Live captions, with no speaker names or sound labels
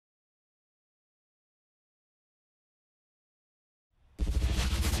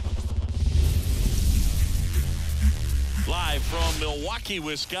Live from Milwaukee,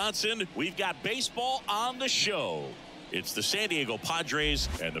 Wisconsin, we've got baseball on the show. It's the San Diego Padres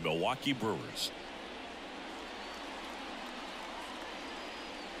and the Milwaukee Brewers.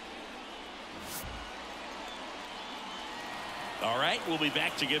 All right, we'll be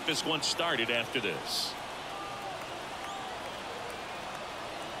back to get this one started after this.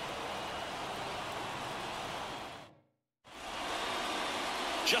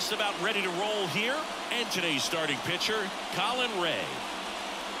 Just about ready to roll here, and today's starting pitcher, Colin Ray.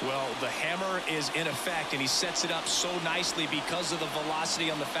 Well, the hammer is in effect, and he sets it up so nicely because of the velocity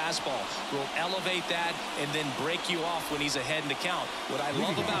on the fastball. Will elevate that and then break you off when he's ahead in the count. What I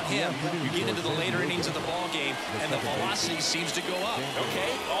love about him, you get into the later innings of the ball game, and the velocity seems to go up.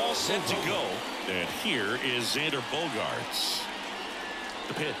 Okay, all set to go. And here is Xander Bogaerts.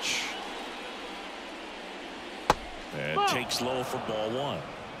 The pitch. And takes low for ball one.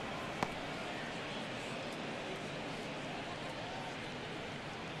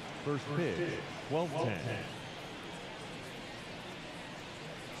 First pitch, 12-10.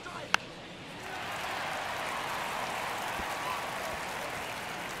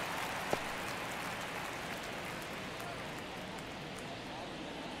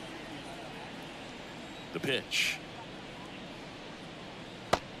 The pitch.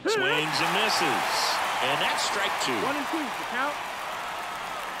 Swings and misses. And that's strike two. 1-2, the count.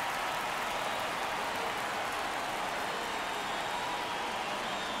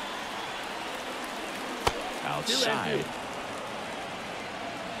 Outside.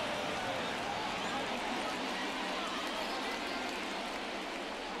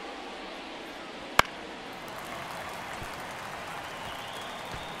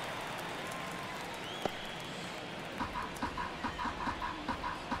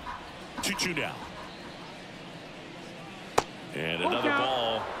 Two down. And another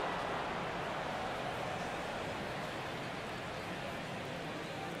ball.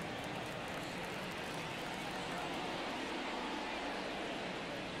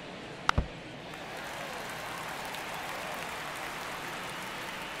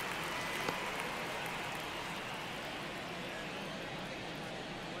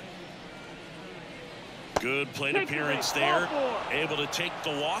 Good plate appearance there. Able to take the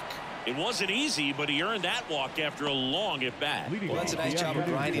walk. It wasn't easy, but he earned that walk after a long at-bat. Well, that's a nice job of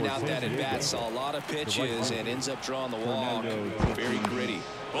grinding out that at-bat. Saw a lot of pitches and ends up drawing the walk. Very gritty.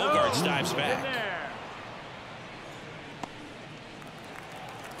 Bogaerts dives back.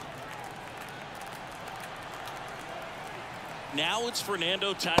 Now it's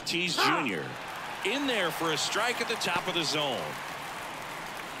Fernando Tatis Jr. in there for a strike at the top of the zone.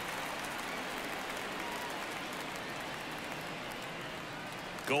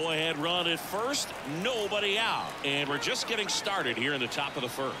 Go ahead run at first, nobody out, and we're just getting started here in the top of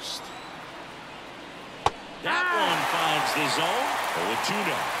the first. That one finds the zone. 0-2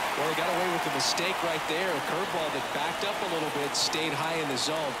 now. Well, he got away with a mistake right there. A curveball that backed up a little bit, stayed high in the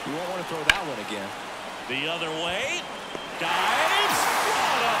zone. You won't want to throw that one again. The other way. Dives.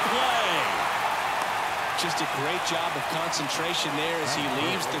 What a play. Just a great job of concentration there as he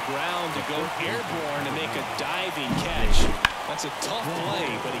leaves the ground to go airborne to make a diving catch. That's a tough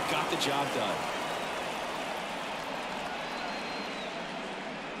play, but he got the job done.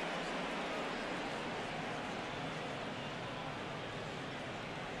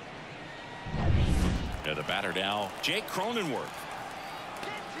 And the batter now, Jake Cronenworth.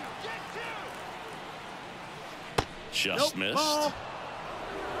 Just missed. Ball.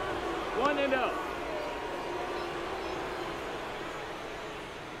 1-0.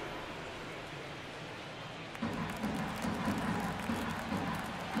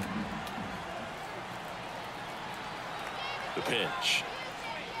 The pitch.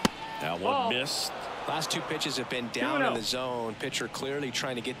 Now one missed. Last two pitches have been down in the zone. Pitcher clearly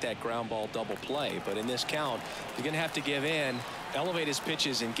trying to get that ground ball double play. But in this count, he's going to have to give in, elevate his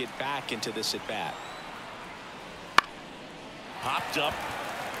pitches, and get back into this at bat. Popped up.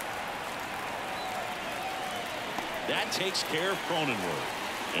 That takes care of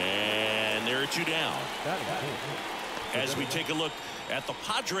Cronenworth. And there are two down. As we take a look at the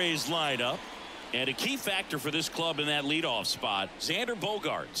Padres lineup. And a key factor for this club in that leadoff spot, Xander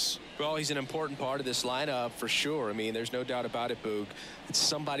Bogaerts. Well, he's an important part of this lineup for sure. I mean, there's no doubt about it, Boog. It's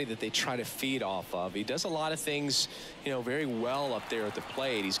somebody that they try to feed off of. He does a lot of things, you know, very well up there at the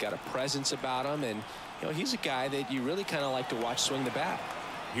plate. He's got a presence about him, and, you know, he's a guy that you really kind of like to watch swing the bat.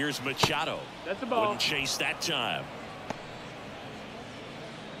 Here's Machado. That's the ball. Wouldn't chase that time.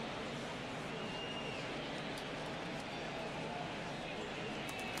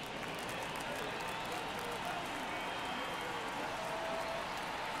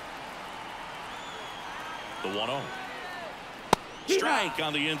 The 1-0. Strike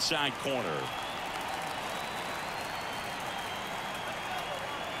on the inside corner.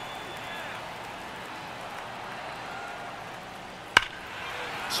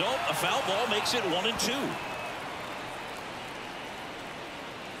 So a foul ball makes it 1-2.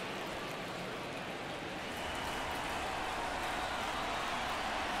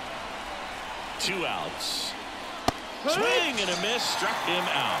 Two outs. Swing and a miss, struck him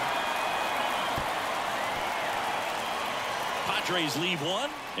out. Padres leave one,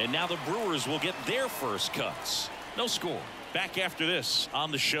 and now the Brewers will get their first cuts. No score. Back after this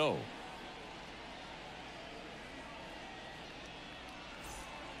on the show.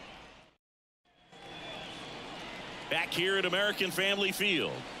 Back here at American Family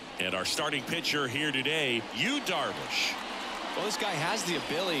Field. And our starting pitcher here today, Yu Darvish. Well, this guy has the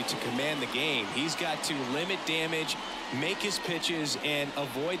ability to command the game. He's got to limit damage, make his pitches, and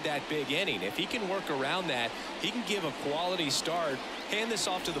avoid that big inning. If he can work around that, he can give a quality start, hand this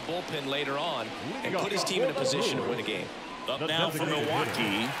off to the bullpen later on, and put his team in a position to win a game. Up now for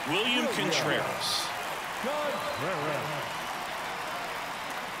Milwaukee, William Contreras.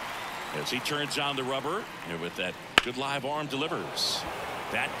 As he turns on the rubber, and with that good live arm delivers.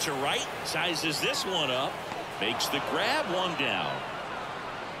 Bat to right, sizes this one up. Makes the grab, one down.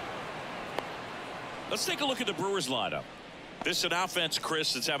 Let's take a look at the Brewers lineup. This is an offense,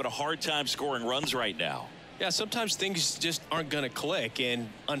 Chris, that's having a hard time scoring runs right now. Yeah, sometimes things just aren't going to click, and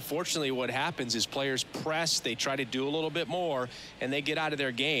unfortunately what happens is players press, they try to do a little bit more, and they get out of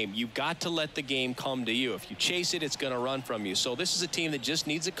their game. You've got to let the game come to you. If you chase it, it's going to run from you. So this is a team that just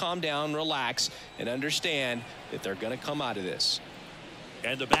needs to calm down, relax, and understand that they're going to come out of this.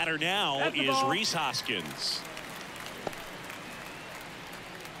 And the batter now is Rhys Hoskins.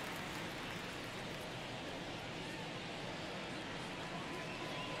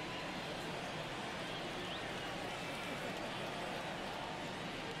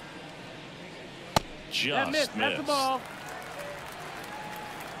 Just missed. That's the ball.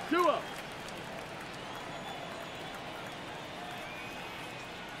 2-0.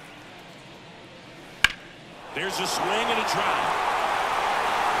 There's a swing and a drive.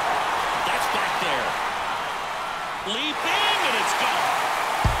 That's back there. Leaping, and it's gone.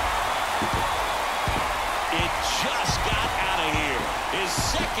 It just got out of here. His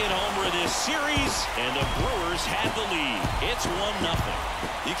second homer of this series, and the Brewers had the lead. It's 1-0.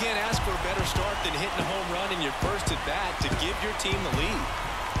 You can't ask for a better start than hitting a home run in your first at bat to give your team the lead.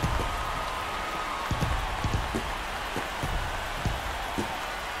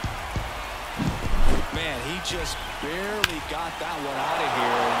 Man, he just barely got that one out of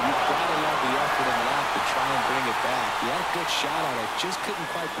here. You've got to love the effort in left to try and bring it back. He had a good shot on it, just couldn't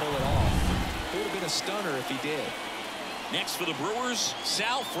quite pull it off. It would have been a stunner if he did. Next for the Brewers,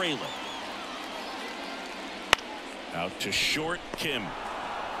 Sal Frelick. Out to short, Kim.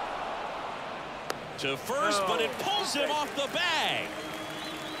 To first, but it pulls him off the bag.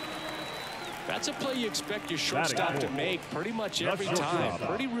 That's a play you expect your shortstop to make pretty much every time.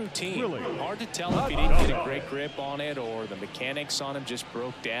 Pretty routine. Hard to tell if he didn't get a great grip on it or the mechanics on him just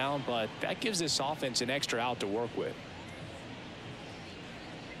broke down, but that gives this offense an extra out to work with.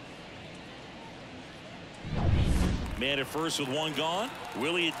 Man at first with one gone.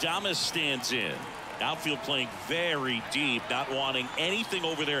 Willie Adames stands in. Outfield playing very deep, not wanting anything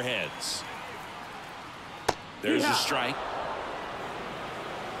over their heads. There's a strike.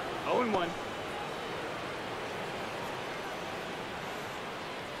 0-1.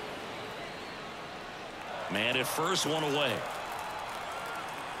 Man at first, one away.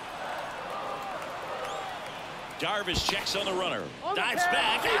 Darvish checks on the runner. Dives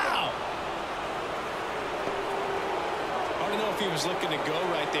back. Out. I don't know if he was looking to go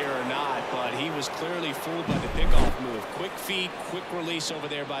right there or not, but he was clearly fooled by the pickoff move. Quick feet, quick release over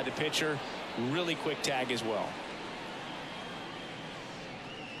there by the pitcher. Really quick tag as well.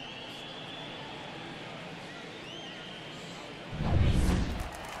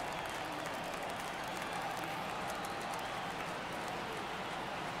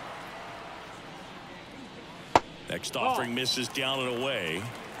 Next offering misses down and away.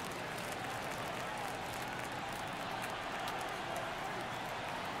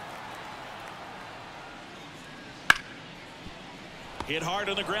 Hit hard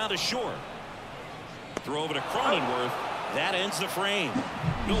on the ground to short. Throw over to Cronenworth. That ends the frame.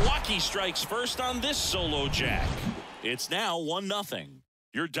 Milwaukee strikes first on this solo jack. It's now 1-0.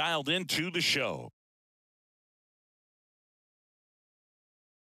 You're dialed into the show.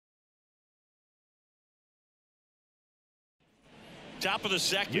 Top of the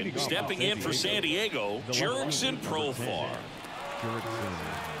second, stepping in for San Diego, Jurickson Profar.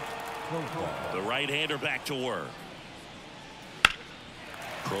 The right-hander back to work.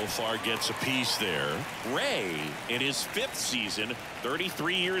 Profar gets a piece there. Ray, in his 5th season,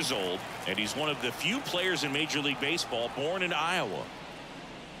 33 years old, and he's one of the few players in Major League Baseball born in Iowa.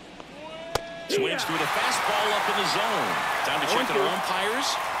 Swings through the fastball up in the zone. Time to check on our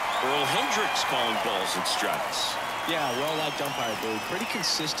umpires. Earl Hendricks calling balls and strikes. Yeah, well-liked umpire, Boo. Pretty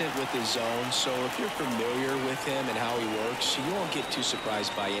consistent with his zone, so if you're familiar with him and how he works, you won't get too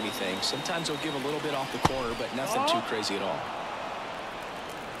surprised by anything. Sometimes he'll give a little bit off the corner, but nothing too crazy at all.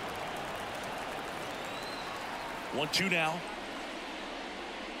 1-2 now.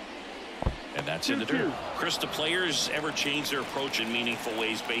 And that's in the dirt. Chris, do players ever change their approach in meaningful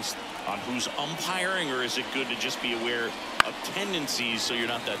ways based on who's umpiring, or is it good to just be aware of tendencies so you're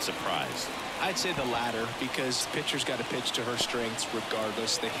not that surprised? I'd say the latter, because the pitcher's got to pitch to her strengths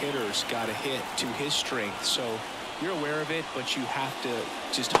regardless. The hitter's got to hit to his strength. So you're aware of it, but you have to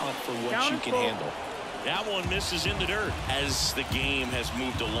just hunt for what you can handle. That one misses in the dirt. As the game has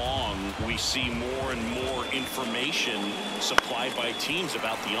moved along, we see more and more information supplied by teams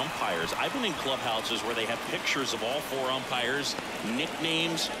about the umpires. I've been in clubhouses where they have pictures of all 4 umpires,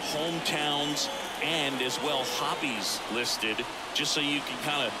 nicknames, hometowns, and as well hobbies listed, just so you can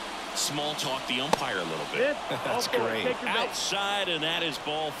kind of small talk the umpire a little bit. That's great. Outside, and that is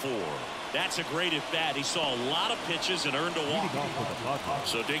ball 4. That's a great at bat. He saw a lot of pitches and earned a walk.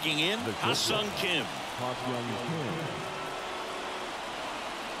 So digging in, Ha-Sung Kim.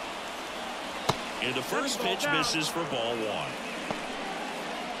 And the first pitch misses for ball 1.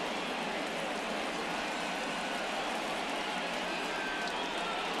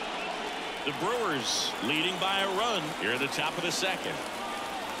 The Brewers leading by a run here at the top of the 2nd.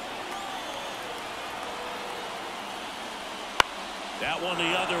 That one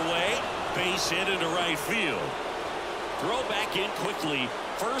the other way. Base hit into right field. Throw back in quickly.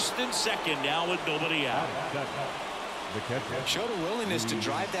 1st and 2nd now with nobody out. Showed a willingness to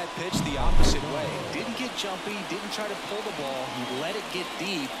drive that pitch the opposite way. Didn't get jumpy, didn't try to pull the ball. He let it get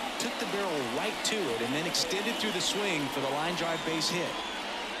deep, took the barrel right to it, and then extended through the swing for the line drive base hit.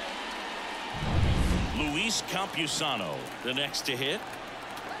 Luis Campusano, the next to hit.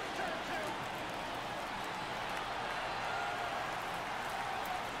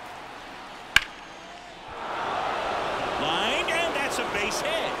 Line, and that's a base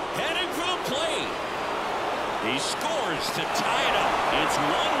hit. Heading for the plate. He scores to tie it up. It's 1-1.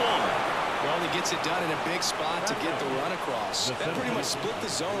 Well, he gets it done in a big spot to get the run across. That pretty much split the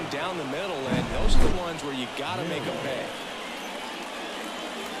zone down the middle, and those are the ones where you got to make them pay.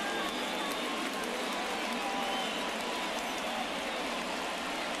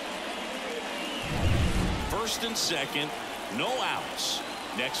 First and 2nd, no outs.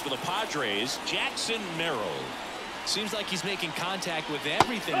 Next for the Padres, Jackson Merrill. Seems like he's making contact with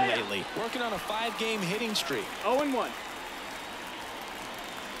everything lately. Working on a 5-game hitting streak. 0-1.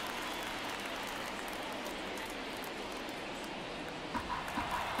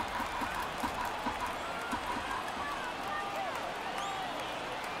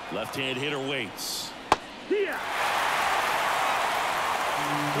 Left-hand hitter waits. Yeah.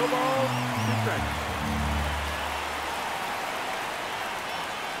 No ball, 2 strikes.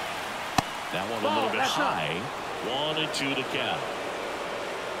 That one a little bit high. 1-2 to count.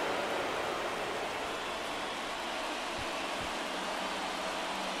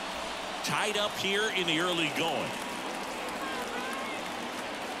 Tied up here in the early going.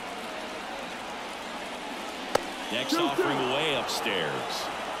 Next offering away upstairs.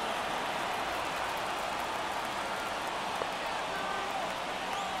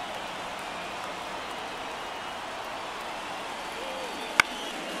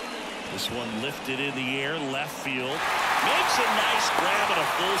 This one lifted in the air, left field. Makes a nice grab and a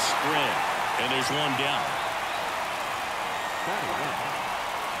full sprint. And there's one down.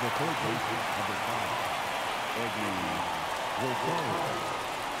 The third baseman, number 5,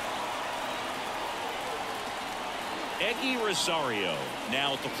 Eggy Rosario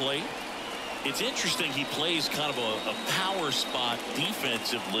now at the plate. It's interesting, he plays kind of a power spot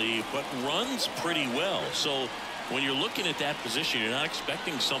defensively, but runs pretty well. So when you're looking at that position, you're not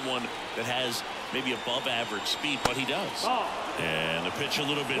expecting someone that has maybe above average speed, but he does. And the pitch a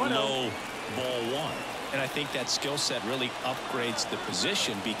little bit low, ball 1. And I think that skill set really upgrades the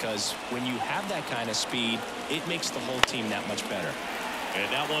position, because when you have that kind of speed, it makes the whole team that much better. And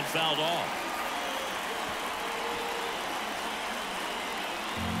that one fouled off.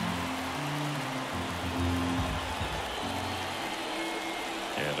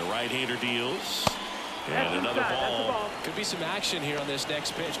 And the right-hander deals. And another ball. Could be some action here on this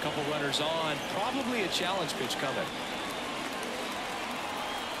next pitch. Couple runners on. Probably a challenge pitch coming.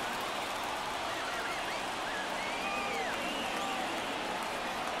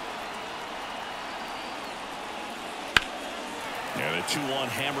 a 2-1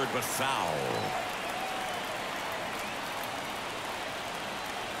 hammered but foul.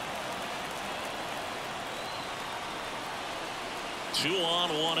 Two on,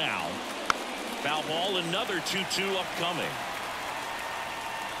 one out. Foul ball, another 2-2 upcoming.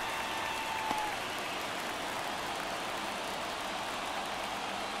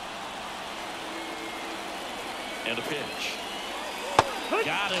 And a pitch.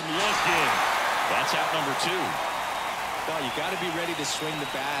 Got him looking. That's out number 2. Well, you got to be ready to swing the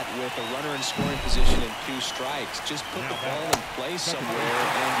bat with a runner in scoring position and 2 strikes. Just put the ball in place somewhere,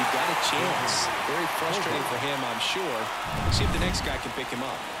 and you got a chance. Very frustrating for him, I'm sure. See if the next guy can pick him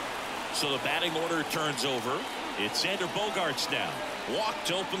up. So the batting order turns over. It's Xander Bogaerts now. Walk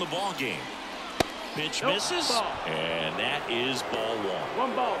to open the ball game. Pitch misses, and that is ball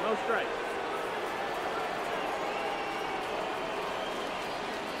 1. 1 ball, no strike.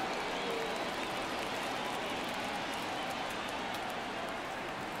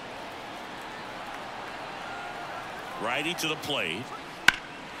 Righty to the plate.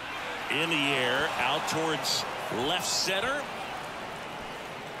 In the air, out towards left center.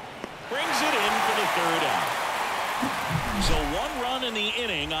 Brings it in for the 3rd out. So 1 run in the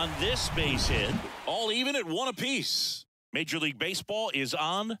inning on this base hit. All even at 1 apiece. Major League Baseball is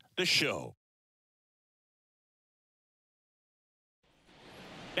on the show.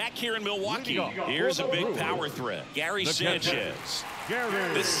 Back here in Milwaukee, here's a big power threat. Gary Sanchez.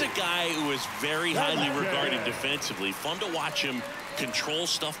 This is a guy who is very highly regarded defensively. Fun to watch him control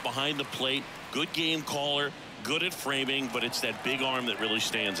stuff behind the plate. Good game caller, good at framing, but it's that big arm that really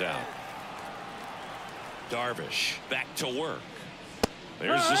stands out. Darvish back to work.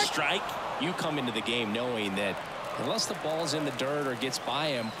 There's the strike. You come into the game knowing that unless the ball's in the dirt or gets by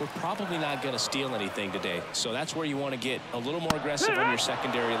him, we're probably not going to steal anything today. So that's where you want to get a little more aggressive on your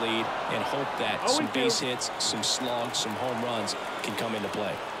secondary lead and hope that some base hits, some slugs, some home runs can come into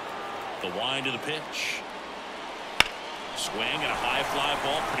play. The wind of the pitch. Swing and a high fly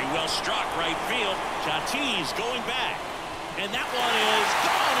ball, pretty well struck right field. Tatis going back, and that one is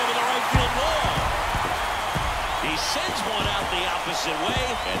gone over the right field wall. He sends one out the opposite way,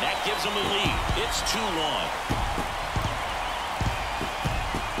 and that gives him a lead. It's 2-1.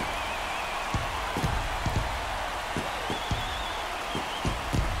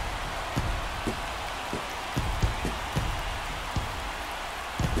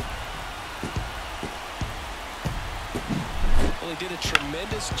 Did a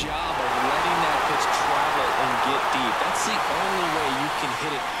tremendous job of letting that pitch travel and get deep. That's the only way you can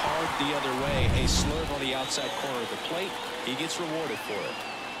hit it hard the other way. A slurve on the outside corner of the plate. He gets rewarded for it.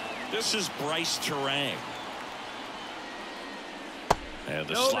 This is Bryce Terang. And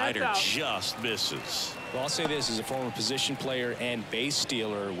the slider just misses. Well, I'll say this as a former position player and base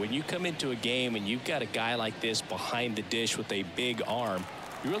stealer. When you come into a game and you've got a guy like this behind the dish with a big arm,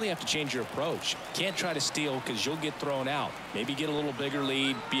 you really have to change your approach. Can't try to steal because you'll get thrown out. Maybe get a little bigger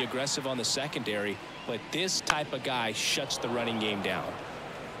lead, be aggressive on the secondary, but this type of guy shuts the running game down.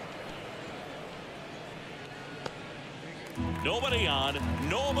 Nobody on,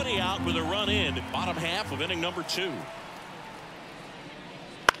 nobody out with a run in. Bottom half of inning number 2.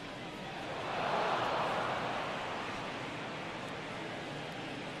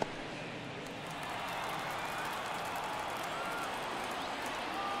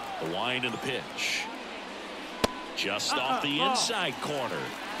 The wind of the pitch. Just off the inside corner.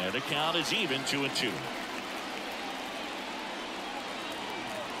 And the count is even 2-2.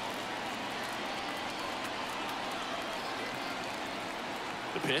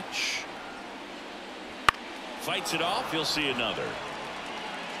 The pitch. Fights it off. You'll see another.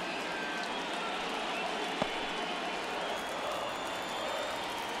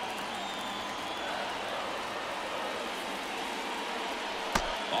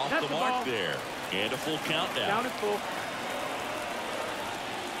 Off the mark there. And a full countdown. Counted full.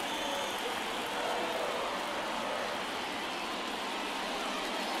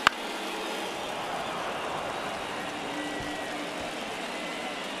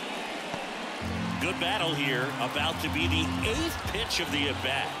 Good battle here. About to be the 8th pitch of the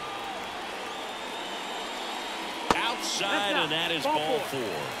at-bat. Outside, and that is ball 4.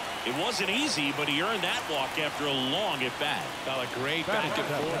 It wasn't easy, but he earned that walk after a long at-bat. Well, a great back and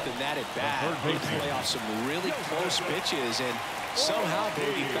forth in that at-bat. They play off some really close pitches, and somehow,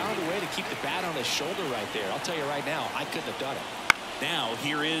 Dave, he found a way to keep the bat on his shoulder right there. I'll tell you right now, I couldn't have done it. Now,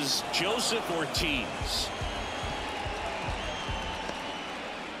 here is Joseph Ortiz.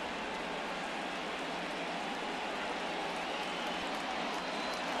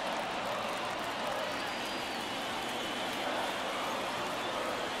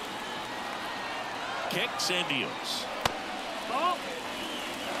 Kicks and deals.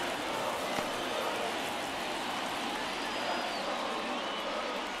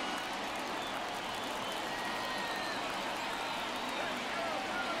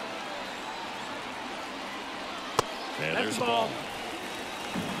 And That's there's the the ball. ball.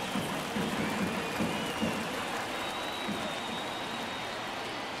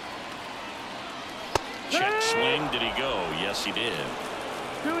 Check swing. Did he go? Yes, he did.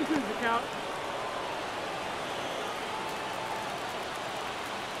 2-2 the count.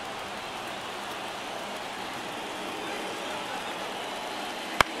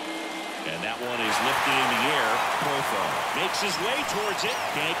 And that one is lifted in the air. Profile makes his way towards it.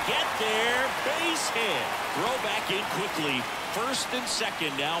 Can't get there. Base hit. Throw back in quickly. First and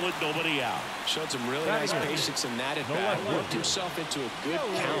second now with nobody out. Showed some really nice patience in that at bat. Worked himself into a good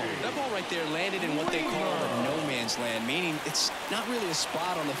count. That ball right there landed in what they call a no man's land, meaning it's not really a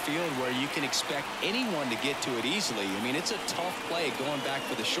spot on the field where you can expect anyone to get to it easily. I mean, it's a tough play going back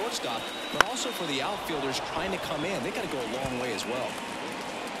for the shortstop, but also for the outfielders trying to come in. They got to go a long way as well.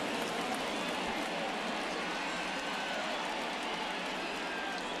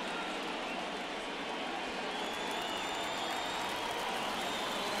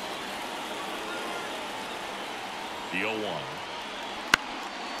 The 0-1.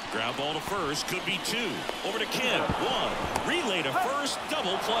 Ground ball to first. Could be two. Over to Kim. One. Relay to first.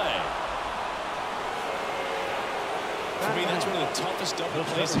 Double play. For me, that's one of the toughest double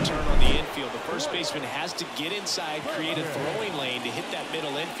plays to turn on the infield. The first baseman has to get inside, create a throwing lane to hit that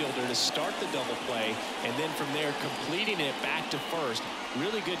middle infielder to start the double play, and then from there completing it back to first.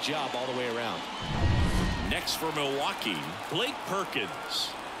 Really good job all the way around. Next for Milwaukee, Blake Perkins.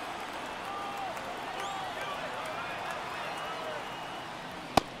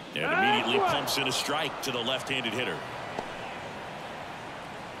 And immediately pumps in a strike to the left-handed hitter.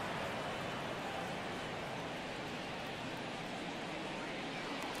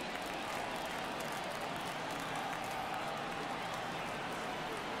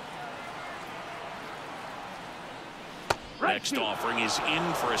 Next offering is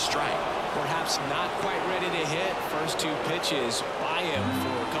in for a strike. Perhaps not quite ready to hit. First two pitches by him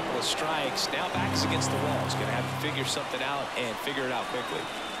for a couple of strikes. Now back is against the wall. He's going to have to figure something out and figure it out quickly.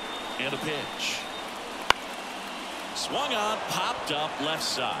 And a pitch. Swung on, popped up left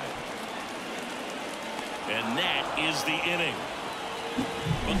side. And that is the inning.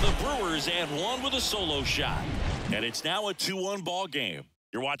 But the Brewers add one with a solo shot. And it's now a 2-1 ball game.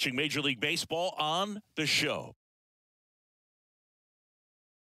 You're watching Major League Baseball on The Show.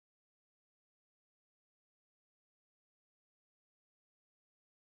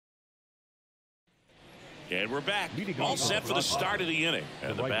 And we're back. All set for the start of the inning.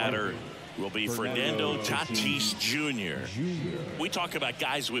 And the batter will be Fernando Tatis Jr. We talk about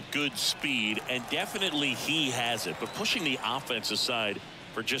guys with good speed, and definitely he has it. But pushing the offensive side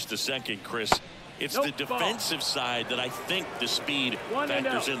for just a second, Chris, it's the defensive side that I think the speed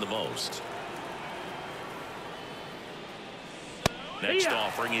factors in the most. Next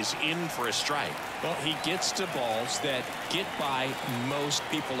offering is in for a strike. Well, he gets to balls that get by most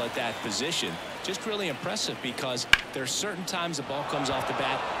people at that position. Just really impressive because there's certain times the ball comes off the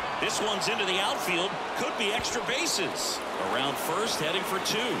bat. This one's into the outfield. Could be extra bases. Around first, heading for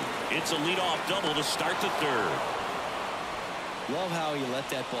two. It's a leadoff double to start the third. Love how he let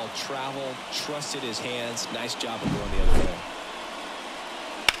that ball travel, trusted his hands. Nice job of going the other way.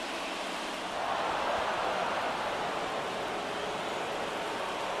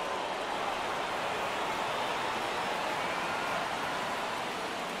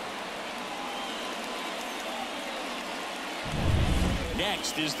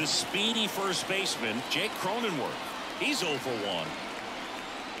 Next is the speedy first baseman, Jake Cronenworth. He's 0 for 1.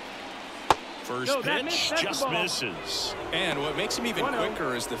 First pitch just misses. And what makes him even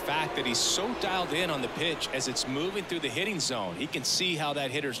quicker is the fact that he's so dialed in on the pitch as it's moving through the hitting zone. He can see how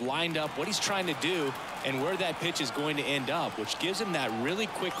that hitter's lined up, what he's trying to do, and where that pitch is going to end up, which gives him that really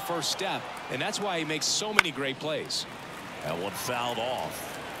quick first step. And that's why he makes so many great plays. That one fouled off.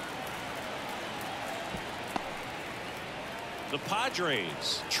 The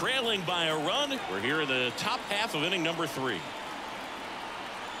Padres trailing by a run. We're here in the top half of inning number 3.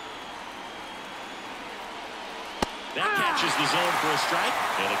 That catches the zone for a strike,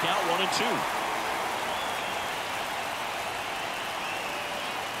 and a count 1-2.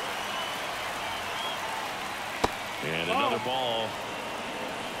 And another ball.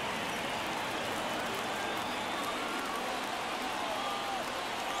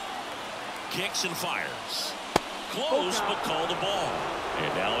 Kicks and fires. Close, but called the ball.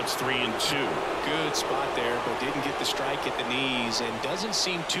 And now it's 3-2. Good spot there, but didn't get the strike at the knees and doesn't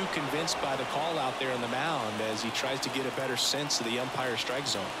seem too convinced by the call out there on the mound as he tries to get a better sense of the umpire strike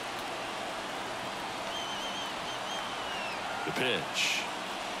zone. The pitch.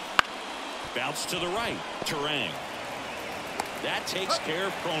 Bounce to the right. Terang. That takes care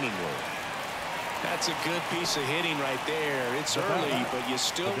of Cronenworth. That's a good piece of hitting right there. It's early, but you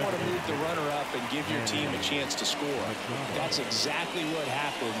still want to move the runner up and give your team a chance to score. That's exactly what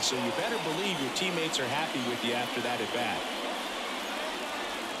happened, so you better believe your teammates are happy with you after that at bat.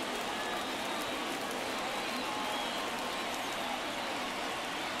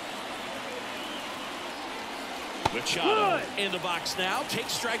 Machado in the box now.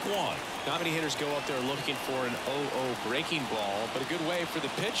 Takes strike one. Not many hitters go up there looking for an 0-0 breaking ball, but a good way for the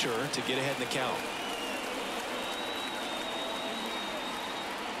pitcher to get ahead in the count.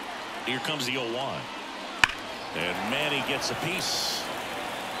 Here comes the 0-1. And Manny gets a piece.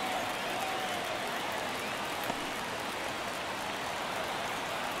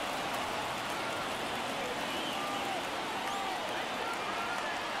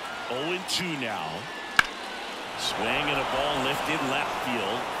 Oh and 2 now. Swing and a ball lifted left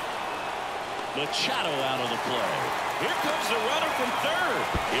field. Machado out of the play. Here comes the runner from third.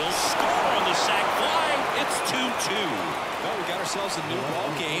 He'll score on the sac fly. It's 2-2. Well, we got ourselves a new ball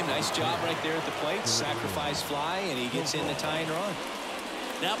game. Nice job right there at the plate. Sacrifice fly, and he gets in the tying run.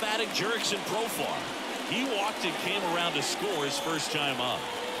 Now batting Jurickson Profar. He walked and came around to score his first time up.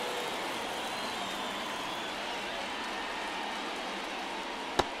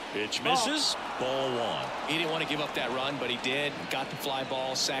 Pitch misses. Ball one. He didn't want to give up that run, but he did. Got the fly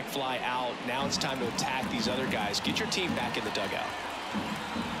ball, sac fly out. Now it's time to attack these other guys. Get your team back in the dugout.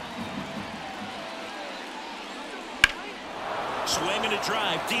 Swing and a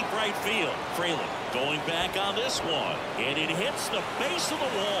drive deep right field. Fraley going back on this one, and it hits the base of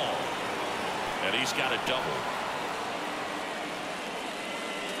the wall, and he's got a double.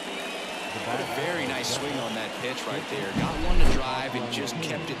 A very nice swing on that pitch right there. Got one to drive and just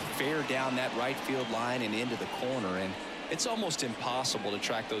kept it fair down that right field line and into the corner, and it's almost impossible to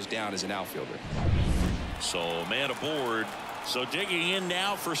track those down as an outfielder. So man aboard. So digging in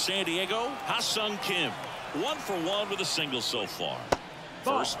now for San Diego, Ha-Sung Kim. 1 for 1 with a single so far.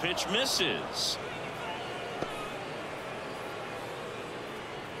 First pitch misses.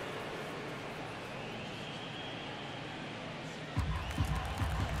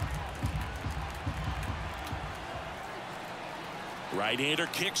 Right-hander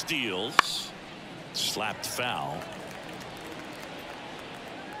kicks, deals. Slapped foul.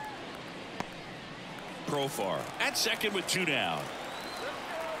 Profar at second with 2 down.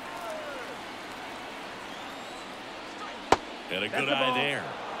 And a good eye there.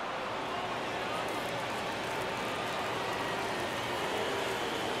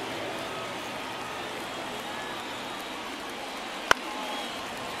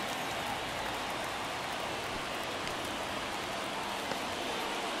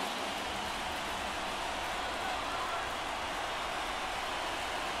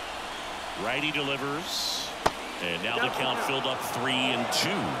 Righty delivers. And now the count filled up 3-2.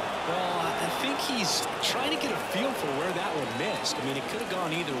 Well, I think he's trying to get a feel for where that one missed. I mean, it could have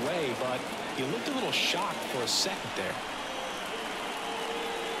gone either way, but he looked a little shocked for a second there.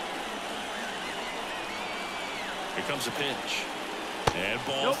 Here comes a pitch. And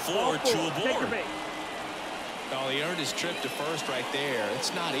ball 4, 2 aboard. Oh, he earned his trip to first right there.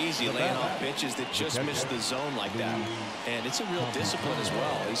 It's not easy laying off pitches that just miss the zone like that. And it's a real discipline as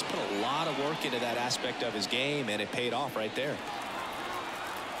well. He's put a lot of work into that aspect of his game, and it paid off right there.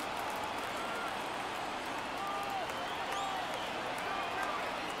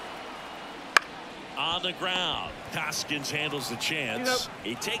 On the ground, Hoskins handles the chance.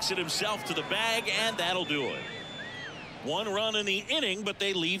 He takes it himself to the bag, and that'll do it. 1 run in the inning, but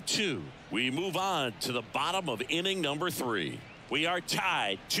they leave 2. We move on to the bottom of inning number 3. We are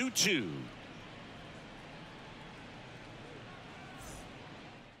tied 2-2.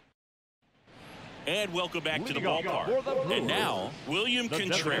 And welcome back to the ballpark. And now, William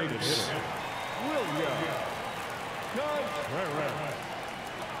Contreras.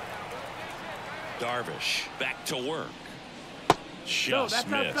 Darvish back to work. Just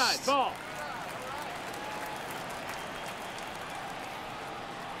missed. Outside. Ball.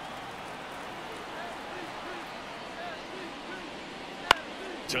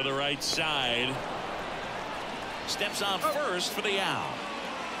 To the right side. Steps on first for the out.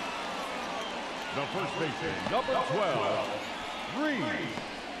 The first baseman, number 12, Rhys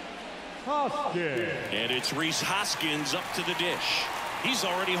Hoskins. And it's Rhys Hoskins up to the dish. He's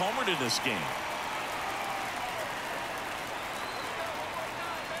already homered in this game.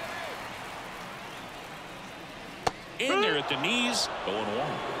 In there at the knees,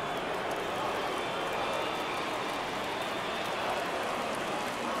 0-1.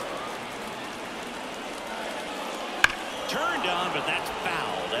 Turned on, but that's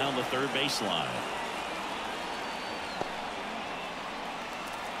foul down the third baseline.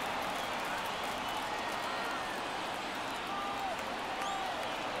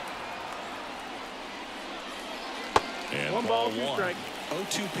 And 1-2 strike.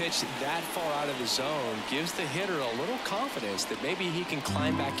 0-2 pitch that far out of his zone gives the hitter a little confidence that maybe he can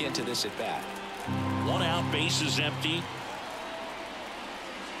climb back into this at bat. 1 out, bases empty.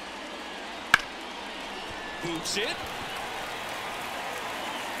 Boots it.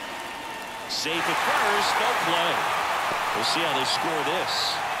 Safe at first, no play. We'll see how they score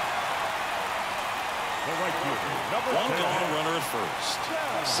this. One gone, runner at first.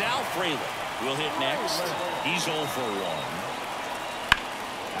 Sal Frelick will hit next. He's 0 for 1.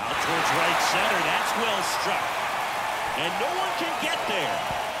 Out towards right center. That's well struck. And no one can get there.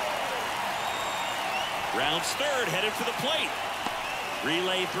 Rounds third, headed for the plate.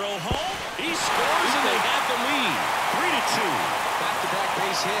 Relay throw home. He scores and they have the lead. 3-2. Back-to-back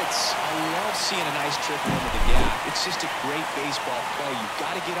base hits. I love seeing a nice triple into the gap. It's just a great baseball play. You've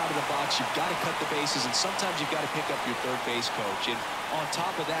got to get out of the box. You've got to cut the bases, and sometimes you've got to pick up your third base coach. And on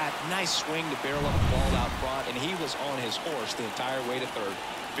top of that, nice swing to barrel up the ball out front, and he was on his horse the entire way to third.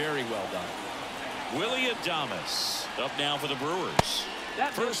 Very well done. Willie Adames up now for the Brewers.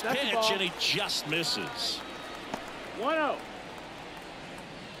 First pitch, and he just misses. 1-0.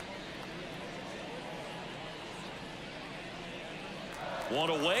 One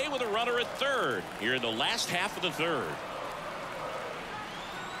away with a runner at third here in the last half of the third.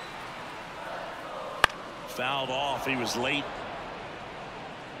 Fouled off. He was late.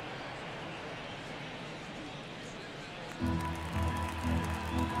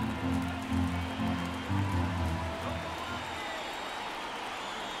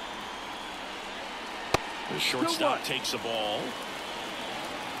 The shortstop takes the ball.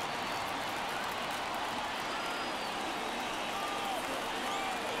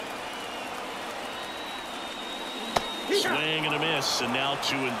 Swing and a miss, and now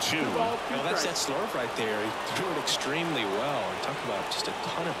 2-2. Well, that's that slurve right there. He threw it extremely well. Talk about just a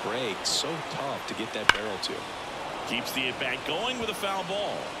ton of breaks. So tough to get that barrel to. Keeps the at-bat going with a foul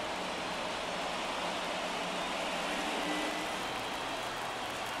ball.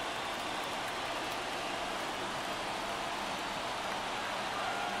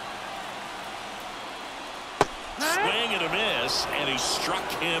 Swing and a miss, and he struck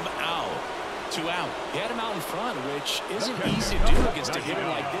him out. 2 out. He had him out in front, which isn't easy to do against a hitter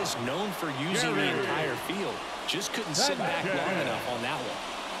like this, known for using the entire field. Just couldn't sit back long enough on that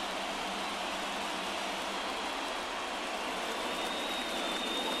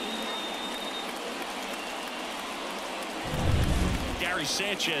one. Gary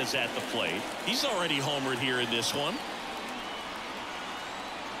Sanchez at the plate. He's already homered here in this one.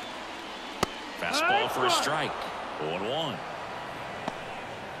 Fastball for a strike. 0-1.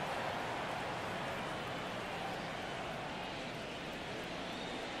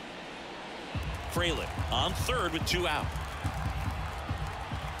 Frelick on third with 2 out.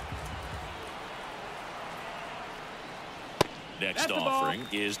 Next offering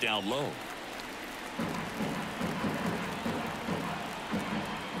is down low.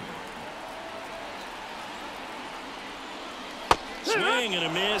 Swing and a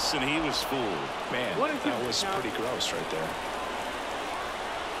miss, and he was fooled. Man, that was pretty gross right there.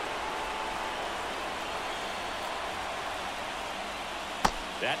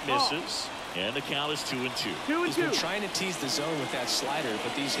 That misses. And the count is 2-2. He's been trying to tease the zone with that slider,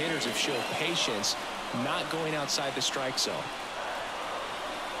 but these hitters have shown patience, not going outside the strike zone.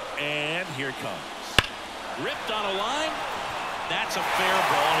 And here it comes. Ripped on a line. That's a fair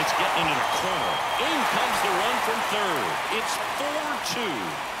ball, and it's getting into the corner. In comes the run from third. It's 4-2.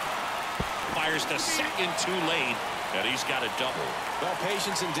 Fires to second too late, and he's got a double. Well,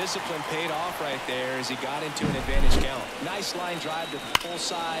 patience and discipline paid off right there as he got into an advantage count. Nice line drive to the full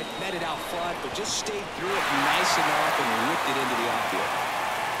side, met it out front, but just stayed through it nice enough and whipped it into the outfield.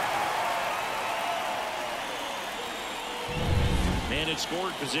 Man in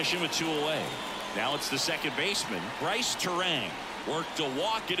scoring position with 2 away. Now it's the second baseman, Bryce Terang. Worked a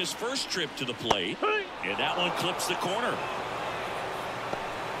walk at his first trip to the plate, and that one clips the corner.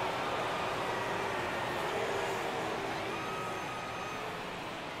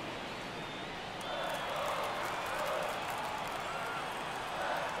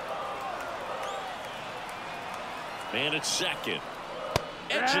 Man at second.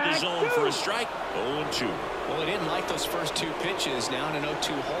 Edge of the zone for a strike. 0-2. Well, he didn't like those first 2 pitches. Now in an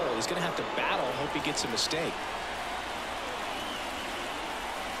 0-2 hole. He's going to have to battle. Hope he gets a mistake.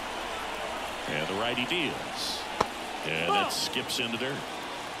 And the righty deals. And that skips into dirt.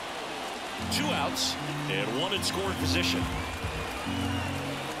 2 outs and 1 in scoring position.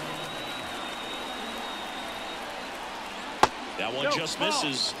 That one just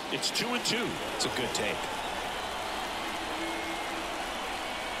misses. It's 2-2. It's a good take.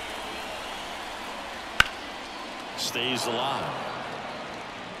 stays alive.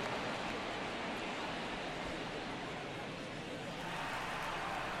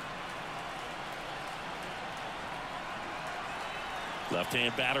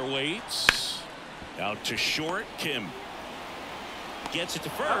 Left-hand batter waits. Out to short. Kim gets it to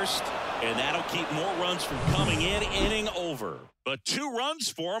first, and that'll keep more runs from coming in. Inning over. But 2 runs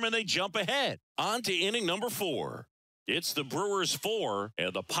for them, and they jump ahead. On to inning number 4. It's the Brewers 4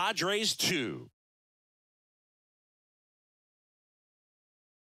 and the Padres 2.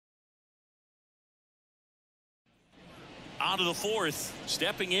 On to the 4th.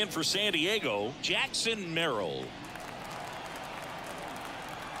 Stepping in for San Diego, Jackson Merrill.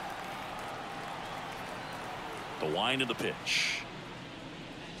 The wind of the pitch.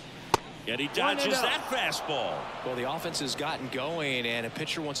 And he dodges that fastball. Well, the offense has gotten going, and a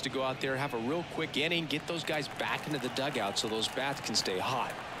pitcher wants to go out there, have a real quick inning, get those guys back into the dugout so those bats can stay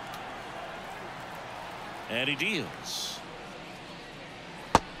hot. And he deals.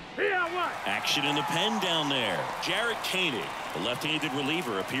 Yeah, Action in the pen down there. Jarrett Koenig, the left-handed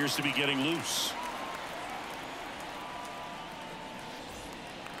reliever, appears to be getting loose.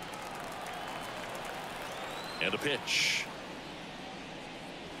 And the pitch.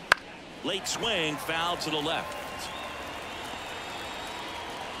 Late swing, foul to the left.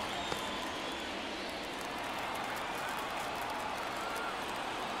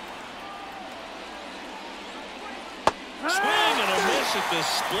 Swing and a miss at the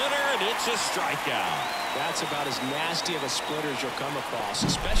splitter, and it's a strikeout. That's about as nasty of a splitter as you'll come across,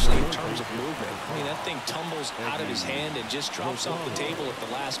 especially in terms of movement. I mean, that thing tumbles out of his hand and just drops off the table at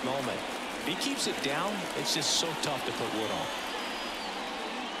the last moment. If he keeps it down, it's just so tough to put wood on.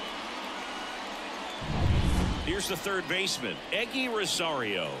 Here's the third baseman, Eggy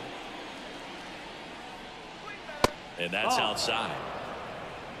Rosario. And that's outside.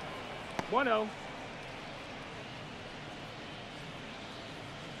 1-0.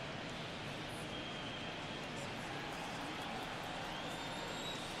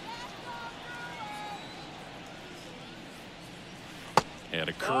 And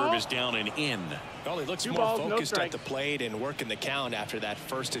a curve is down and in. Well, he looks more focused at the plate and working the count after that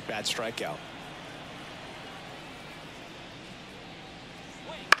first at-bat strikeout.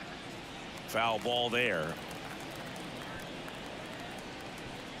 Foul ball there.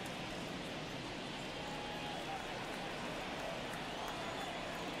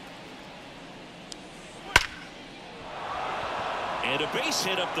 And a base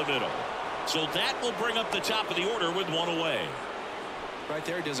hit up the middle. So that will bring up the top of the order with 1 away. Right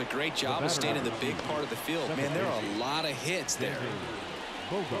there, does a great job of staying in the big part of the field. Man, there are a lot of hits there.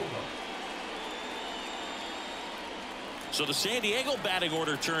 So the San Diego batting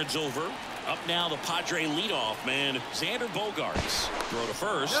order turns over. Up now the Padre leadoff man, Xander Bogaerts. Throw to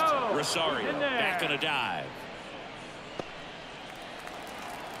first. Rosario back on a dive.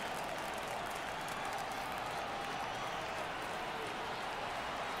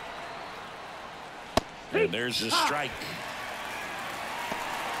 And there's a strike.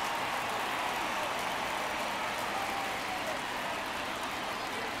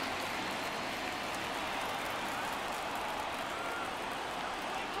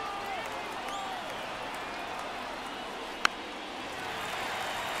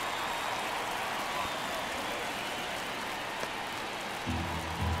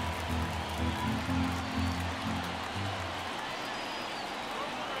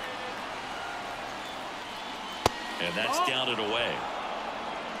 And that's down and away.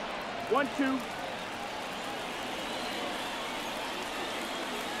 1-2.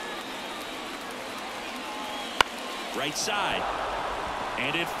 Right side.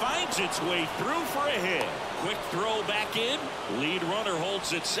 And it finds its way through for a hit. Quick throw back in. Lead runner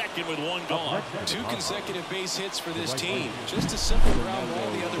holds at second with 1 gone. 2 consecutive base hits for this team. Just a simple ground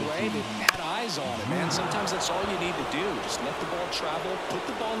ball the other way. They had eyes on it, man. Sometimes that's all you need to do. Just let the ball travel, put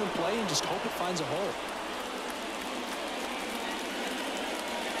the ball in play, and just hope it finds a hole.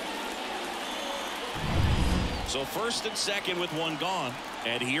 So first and second with 1 gone.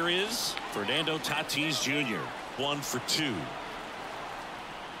 And here is Fernando Tatis Jr. 1 for 2.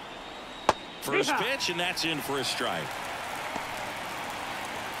 First pitch, and that's in for a strike.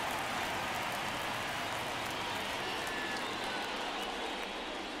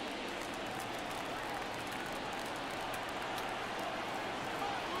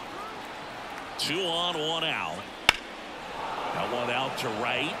 Two on, 1 out. Now 1 out to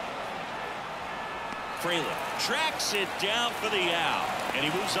right. Fraley tracks it down for the out, and he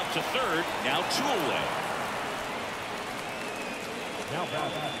moves up to third. Now 2 away. Now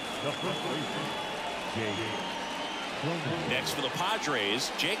the first baseman, Jake Cronenworth. Next for the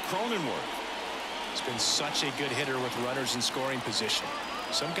Padres, Jake Cronenworth. He's been such a good hitter with runners in scoring position.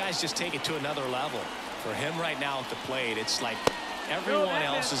 Some guys just take it to another level. For him right now at the plate, it's like everyone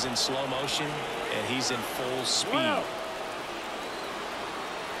else is in slow motion and he's in full speed.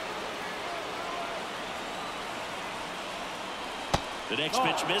 The next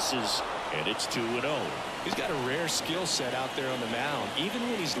pitch misses, and it's 2-0. He's got a rare skill set out there on the mound. Even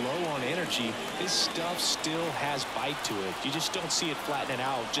when he's low on energy, his stuff still has bite to it. You just don't see it flattening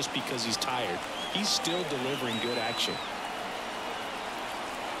out just because he's tired. He's still delivering good action.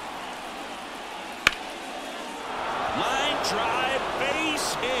 Line drive,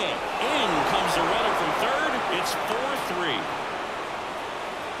 base hit. In comes the runner from third. It's 4-3.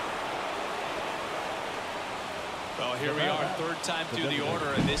 Well, here we are, third time through the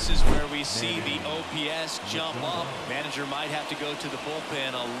order, and this is where we see the OPS jump up. Manager might have to go to the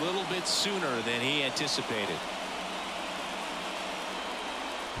bullpen a little bit sooner than he anticipated.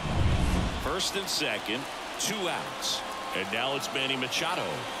 First and second, 2 outs. And now it's Manny Machado.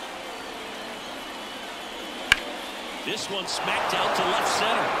 This one smacked out to left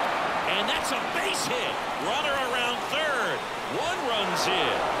center. And that's a base hit. Runner around third. 1 runs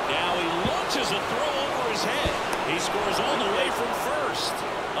in. Now he launches a throw over his head. He scores all the way from first.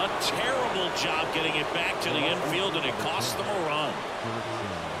 A terrible job getting it back to the infield, and it cost them a run.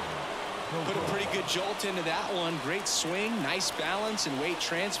 Put a pretty good jolt into that one. Great swing, nice balance and weight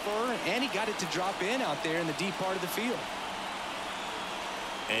transfer, and he got it to drop in out there in the deep part of the field.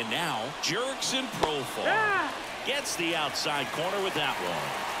 And now jerks in profile. Gets the outside corner with that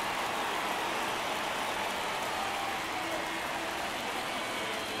one.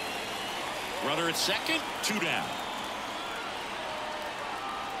 Runner at second, 2 down.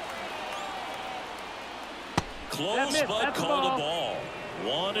 Close, but called a ball.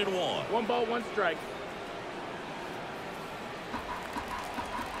 1-1. 1 ball, 1 strike.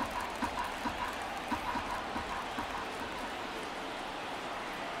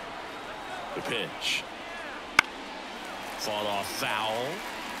 The pitch. Fought off foul.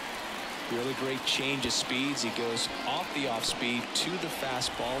 Really great change of speeds. He goes off the off speed to the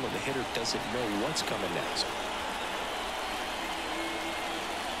fastball, and the hitter doesn't know what's coming next.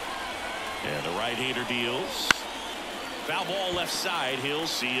 And the right-hander deals. Foul ball left side. He'll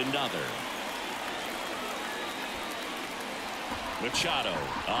see another. Machado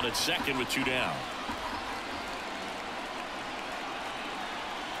on at second with 2 down.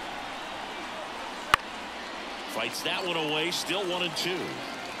 Fights that one away. Still 1-2.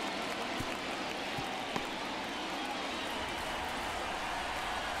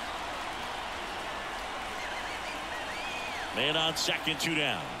 Man on second, 2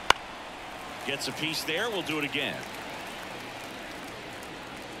 down. Gets a piece there. We'll do it again.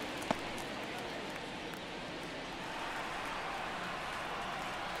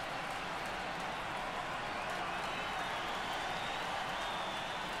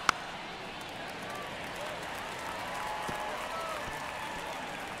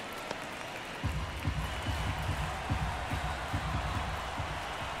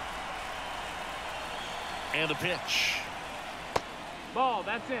 And the pitch. Ball,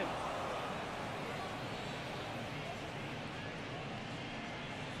 that's it.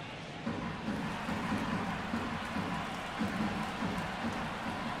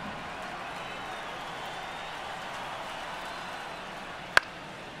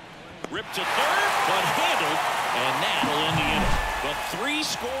 Ripped to third, but handled, and that'll end the inning. The 3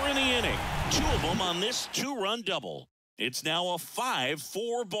 score in the inning. 2 of them on this 2-run double. It's now a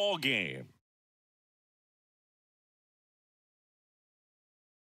 5-4 ball game.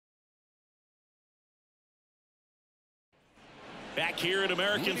 Back here at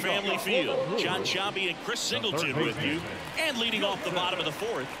American Family Field, John Sciambi and Chris Singleton with you. And leading off the bottom of the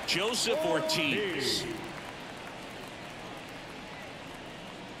 4th, Joseph Ortiz.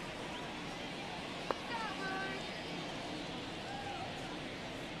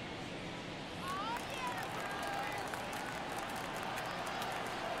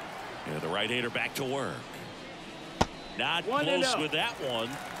 And the right-hander back to work. Not close with that one,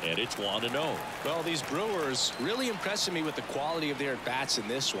 and it's 1-0. Well, these Brewers really impressing me with the quality of their at-bats in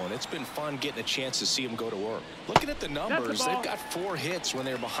this one. It's been fun getting a chance to see them go to work. Looking at the numbers, they've got 4 hits when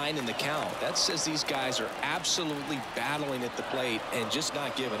they're behind in the count. That says these guys are absolutely battling at the plate and just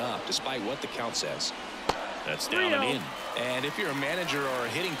not giving up, despite what the count says. That's down and in. And if you're a manager or a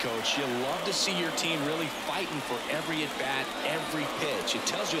hitting coach, you love to see your team really fighting for every at-bat, every pitch. It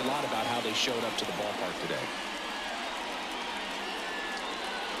tells you a lot about how they showed up to the ballpark today.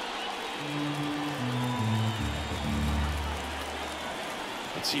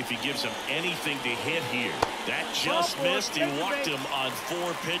 Let's see if he gives him anything to hit here. That just missed. He walked him on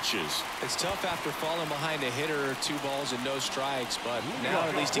 4 pitches. It's tough after falling behind a hitter, 2 balls and no strikes, but now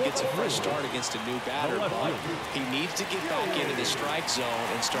at least he gets a fresh start against a new batter. But he needs to get back into the strike zone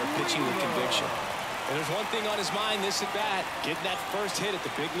and start pitching with conviction. And there's one thing on his mind this at bat, getting that first hit at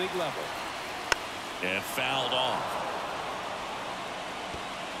the big league level. And fouled off.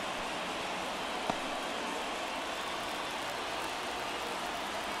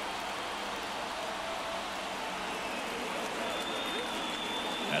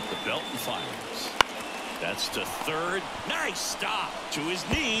 At the belt and fires. That's to third. Nice stop. To his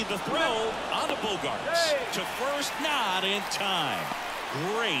knee. The throw on the Bogarts. To first, not in time.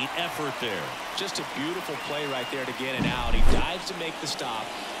 Great effort there. Just a beautiful play right there to get it out. He dives to make the stop.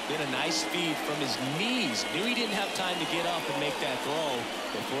 Then a nice feed from his knees. Knew he didn't have time to get up and make that throw.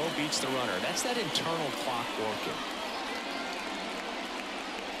 The throw beats the runner. That's that internal clock working.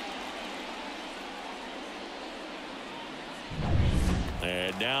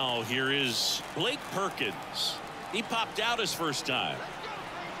 And now here is Blake Perkins. He popped out his first time.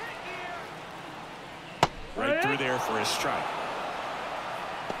 Right through there for his strike.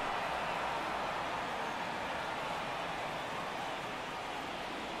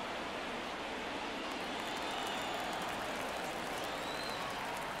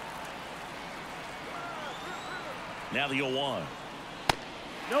 Now the 0-1.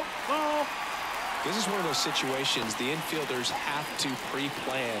 Nope, ball. This is one of those situations the infielders have to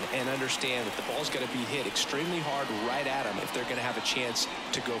pre-plan and understand that the ball's got to be hit extremely hard right at them if they're going to have a chance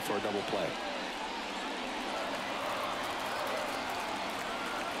to go for a double play.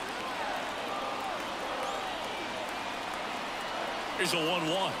 Here's a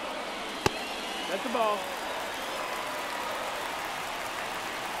 1-1. That's the ball.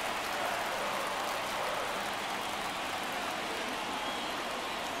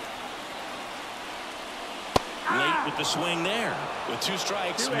 Late with the swing there. With 2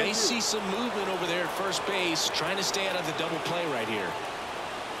 strikes, may see some movement over there at first base, trying to stay out of the double play right here.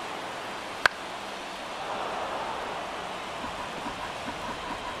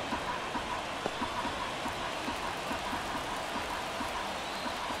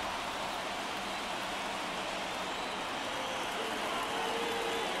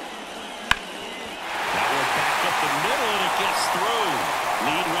 That one back up the middle, and it gets through.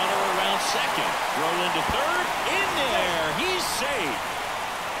 Lead runner around second. Throw into third. In there. He's safe.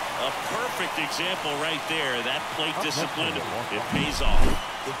 A perfect example right there. That plate discipline, it pays off.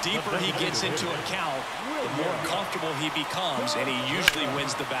 The deeper he gets into a count, the more comfortable he becomes, and he usually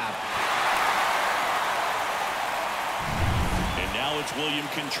wins the battle. And now it's William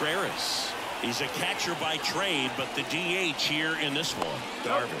Contreras. He's a catcher by trade, but the DH here in this one.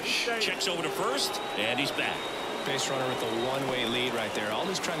 Darvish checks over to first, and he's back. Base runner with a one-way lead right there. All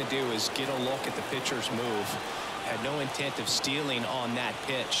he's trying to do is get a look at the pitcher's move. Had no intent of stealing on that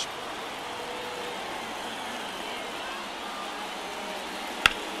pitch.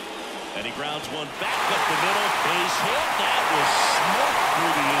 And he grounds one back up the middle. Base hit. That was smoked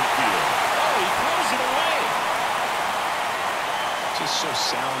through the infield. Oh, he throws it away. Just so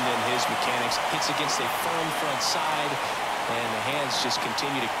sound in his mechanics. Hits against a firm front side, and the hands just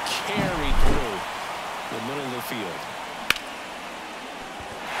continue to carry through the middle of the field.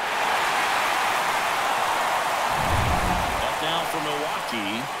 Up now for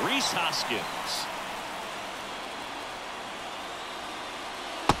Milwaukee, Rhys Hoskins.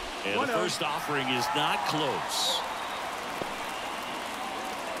 And the first offering is not close.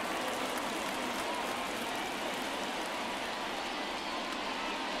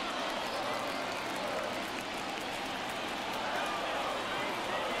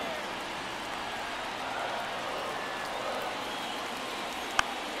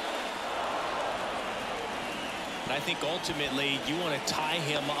 I think ultimately you want to tie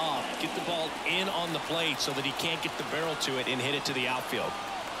him up, get the ball in on the plate so that he can't get the barrel to it and hit it to the outfield.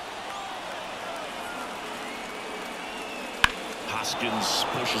 Hoskins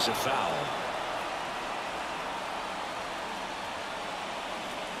pushes a foul.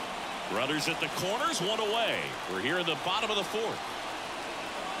 Runners at the corners, one away. We're here in the bottom of the 4th.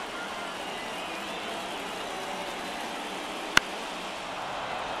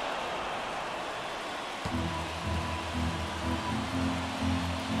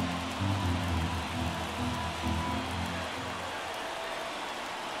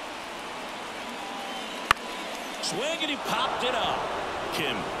 Swing, and he popped it up.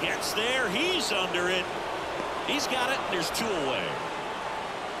 Kim gets there. He's under it. He's got it. There's 2 away.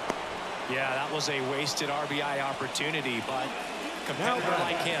 Yeah, that was a wasted RBI opportunity, but a competitor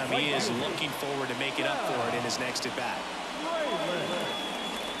like him, he is looking forward to making up for it in his next at bat.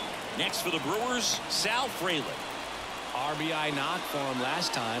 Next for the Brewers, Sal Frelick. RBI knock for him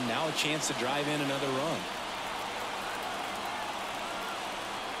last time. Now a chance to drive in another run.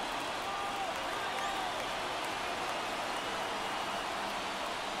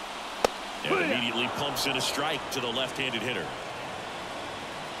 And immediately pumps in a strike to the left-handed hitter.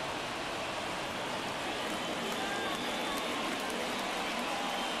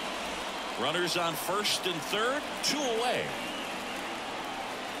 Runners on first and third, 2 away.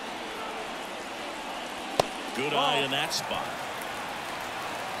 Good eye in that spot.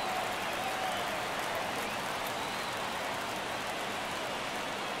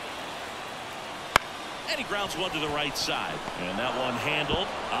 And he grounds one to the right side. And that one handled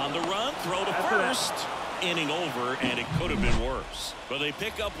on the run. Throw to first. Inning over, and it could have been worse. But they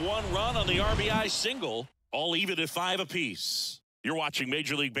pick up 1 run on the RBI single. All even at 5 apiece. You're watching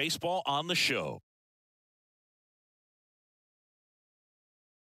Major League Baseball on the show.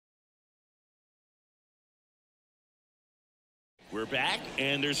 We're back,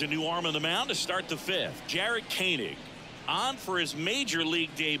 and there's a new arm on the mound to start the 5th. Jarred Koenig on for his major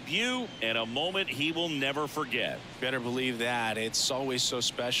league debut, and a moment he will never forget. Better believe that. It's always so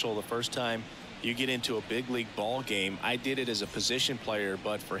special the first time you get into a big league ball game. I did it as a position player,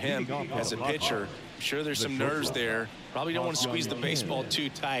 but for him as a pitcher, I'm sure there's some nerves there. Probably don't want to squeeze the baseball too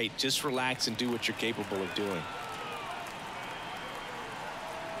tight. Just relax and do what you're capable of doing.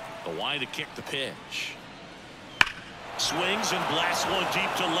 The wide to kick the pitch. Swings and blasts one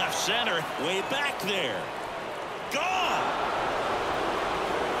deep to left center. Way back there. Gone!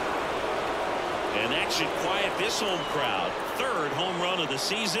 And that should quiet this home crowd. 3rd home run of the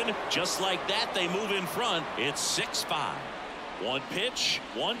season. Just like that, they move in front. It's 6-5. 1 pitch,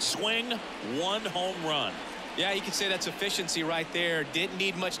 1 swing, 1 home run. Yeah, you could say that's efficiency right there. Didn't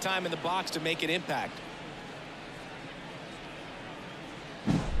need much time in the box to make an impact.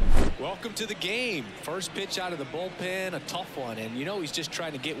 Welcome to the game. First pitch out of the bullpen, a tough one. And you know he's just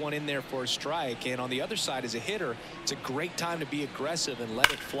trying to get one in there for a strike. And on the other side, as a hitter, it's a great time to be aggressive and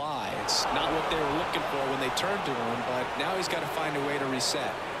let it fly. It's not what they were looking for when they turned to him, but now he's got to find a way to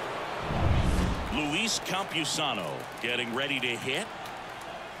reset. Luis Campusano getting ready to hit.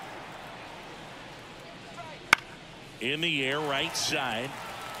 In the air, right side.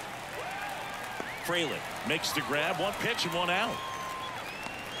 Frelick makes the grab. 1 pitch and 1 out.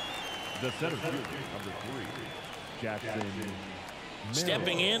 The center fielder, number 3, Jackson Merrill.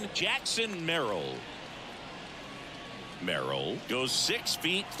 Stepping in, Jackson Merrill. Merrill goes 6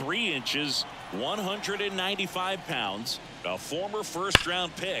 feet 3 inches, 195 pounds, a former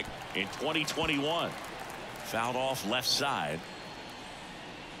first-round pick in 2021. Fouled off left side.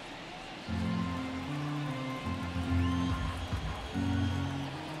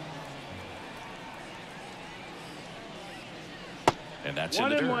 And that's in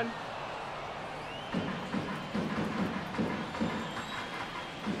the dirt. 1-1.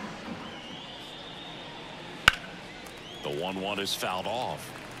 The 1-1 is fouled off.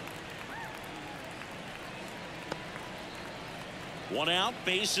 1 out,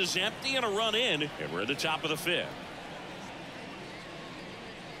 base is empty, and a run in, and we're at the top of the 5th.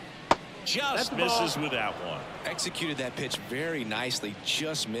 Just misses with that one. Executed that pitch very nicely,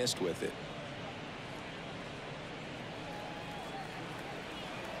 just missed with it.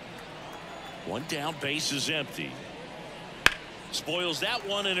 One down, base is empty. Spoils that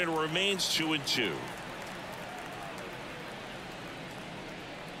one, and it remains 2-2.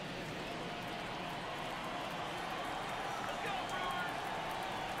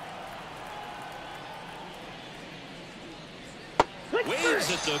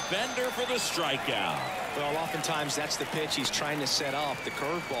 Waves at the bender for the strikeout. Well, oftentimes that's the pitch he's trying to set up, the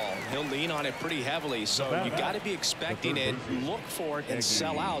curveball. He'll lean on it pretty heavily, so you got to be expecting it, look for it, and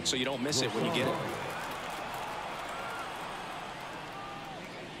sell out so you don't miss it when you get it.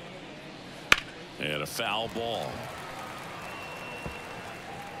 And a foul ball.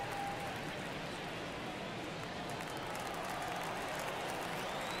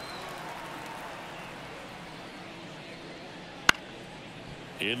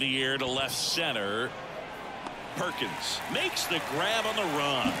 In the air to left center. Perkins makes the grab on the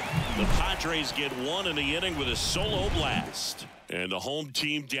run. The Padres get 1 in the inning with a solo blast. And the home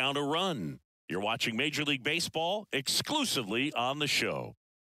team down a run. You're watching Major League Baseball exclusively on the show.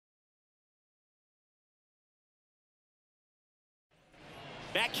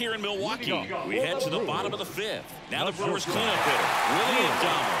 Back here in Milwaukee, we head to the bottom of the 5th. Now the Brewers cleanup hitter, Willie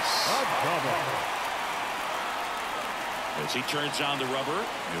Adames. As he turns on the rubber,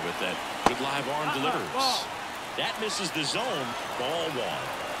 and with that good live arm delivers. That misses the zone. Ball 1.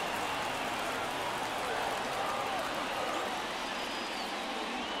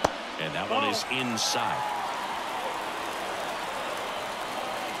 And that one is inside.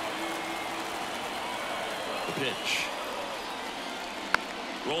 The pitch.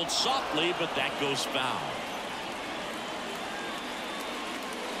 Rolled softly, but that goes foul.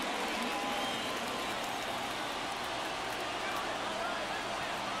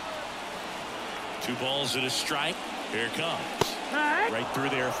 Two balls and a strike. Here it comes. Right through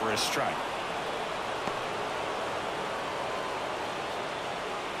there for a strike.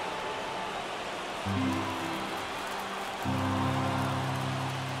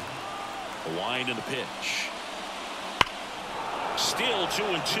 The wind and the pitch. Still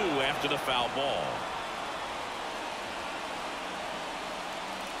 2-2 after the foul ball.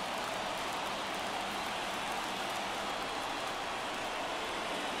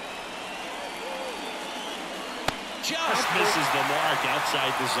 Just misses the mark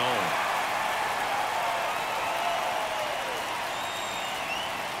outside the zone.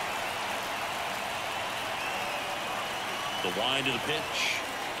 The wind of the pitch.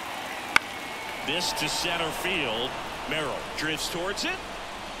 This to center field. Merrill drifts towards it.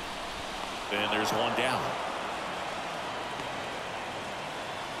 And there's one down.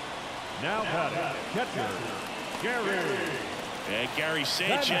 Now batting, catcher, Gary. And Gary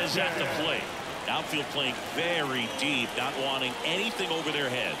Sanchez at the plate. Outfield playing very deep, not wanting anything over their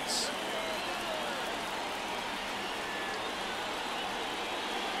heads.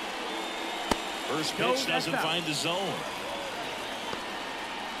 First pitch doesn't find the zone.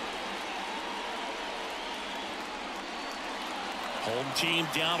 Home team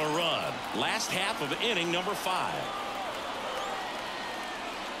down a run. Last half of inning number 5.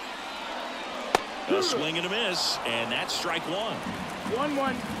 A swing and a miss, and that's strike 1.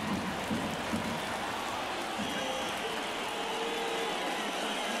 1-1.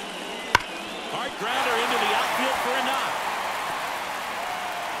 Hard grounder into the outfield for a knock.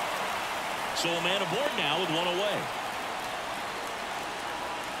 So a man aboard now with one away.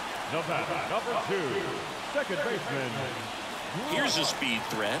 The batter, number 2, second baseman. Here's a speed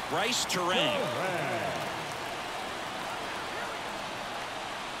threat, Bryce Terang.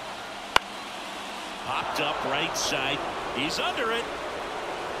 Popped up right side. He's under it.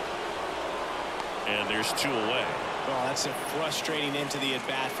 And there's 2 away. Oh, that's a frustrating into the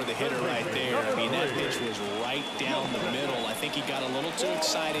at-bat for the hitter right there. I mean, that pitch was right down the middle. I think he got a little too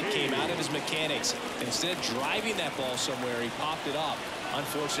excited, came out of his mechanics. Instead of driving that ball somewhere, he popped it up.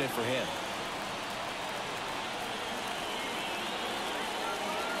 Unfortunate for him.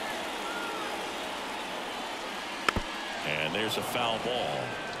 And there's a foul ball.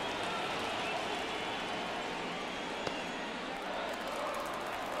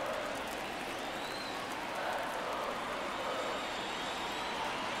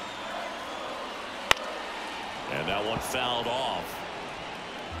 And that one fouled off.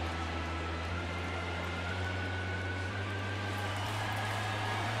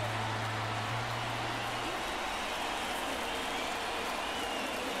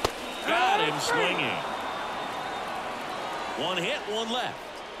 Got him swinging. One hit, one left.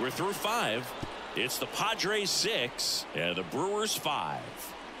 We're through 5. It's the Padres 6 and the Brewers 5.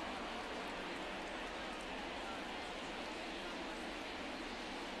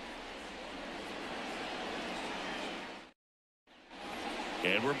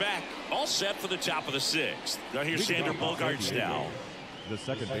 And we're back, all set for the top of the 6th. Now here's Xander Bogaerts now. The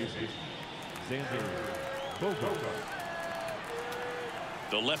second baseman, Xander Bogaerts.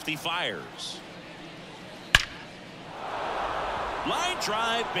 The lefty fires. Line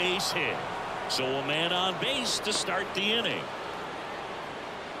drive, base hit. So a man on base to start the inning.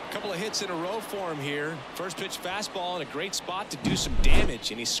 A couple of hits in a row for him here. First pitch fastball in a great spot to do some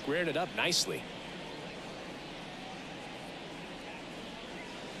damage, and he squared it up nicely.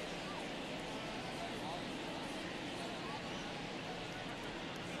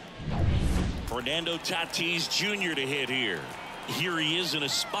 Fernando Tatis Jr. to hit here. Here he is in a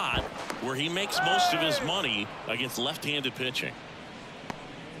spot where he makes most of his money against left-handed pitching.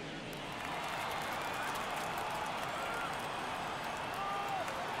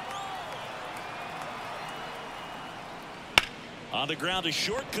 On the ground to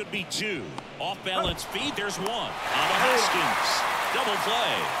short, could be 2. Off balance feed, there's 1. On to Hoskins. Double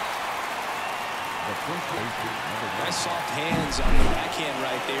play. Nice soft hands on the backhand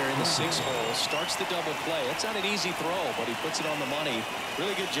right there in the 6 hole. Starts the double play. It's not an easy throw, but he puts it on the money.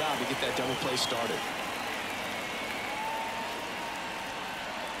 Really good job to get that double play started.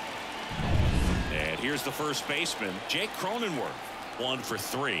 And here's the first baseman, Jake Cronenworth. 1 for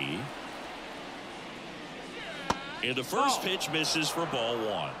 3. And the first pitch misses for ball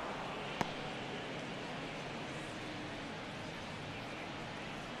 1.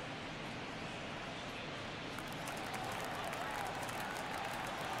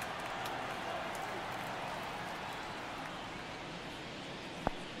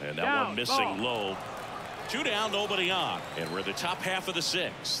 And that one missing low. 2 down, nobody on. And we're at the top half of the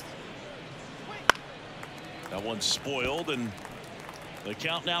 6th. That one's spoiled, and the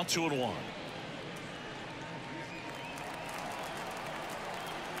count now 2-1.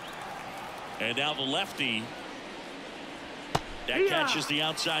 And now the lefty. That catches the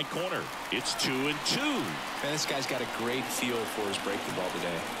outside corner. It's 2-2. Man, this guy's got a great feel for his breaking ball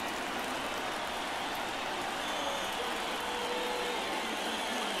today.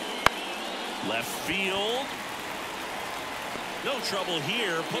 Left field. No trouble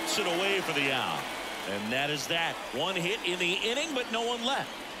here. Puts it away for the out. And that is that. One hit in the inning, but no one left.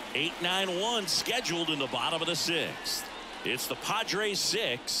 8-9-1 scheduled in the bottom of the 6th. It's the Padres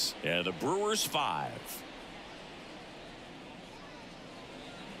 6 and the Brewers 5.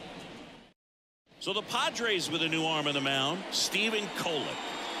 So the Padres with a new arm on the mound, Stephen Kolek.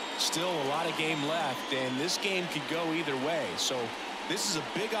 Still a lot of game left, and this game could go either way. So this is a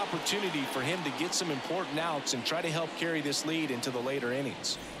big opportunity for him to get some important outs and try to help carry this lead into the later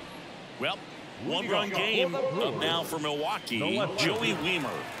innings. Well, one-run game up now for Milwaukee. Joey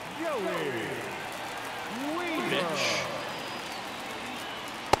Wiemer. Pitch.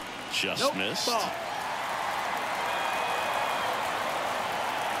 Just missed. Ball.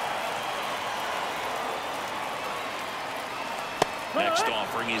 Next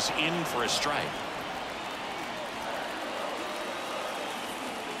offering is in for a strike.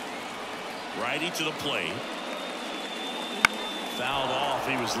 Righty to the plate. Fouled off.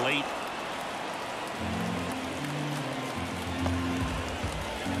 He was late.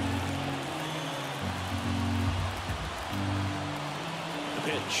 The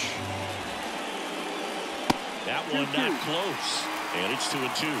pitch. That one not close. And it's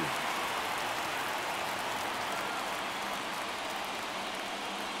 2-2.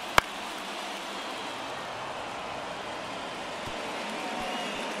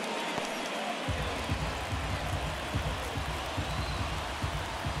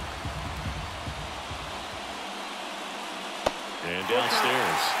 And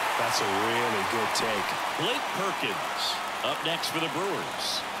downstairs. That's a really good take. Blake Perkins up next for the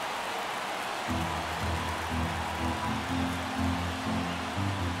Brewers.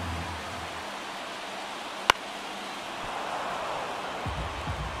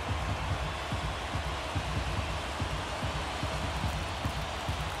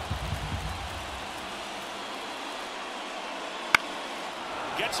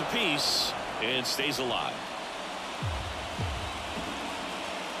 Gets a piece and stays alive.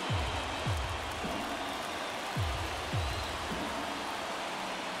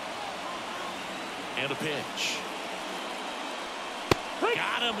 And a pitch.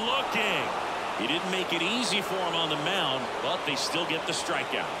 Got him looking. He didn't make it easy for him on the mound, but they still get the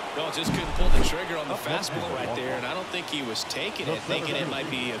strikeout. No, just couldn't pull the trigger on the fastball right there, and I don't think he was taking it, thinking it might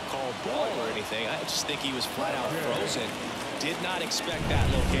be a called ball or anything. I just think he was flat out frozen. Did not expect that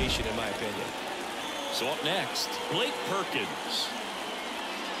location, in my opinion. So up next, Blake Perkins.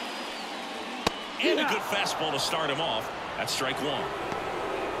 And a good fastball to start him off. That's strike one.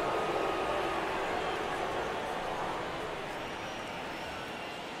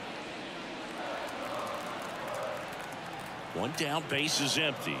 One down, base is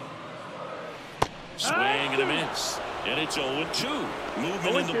empty. Swing and a miss. And it's 0-2.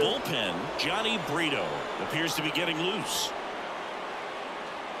 Movement in the bullpen. Johnny Brito appears to be getting loose.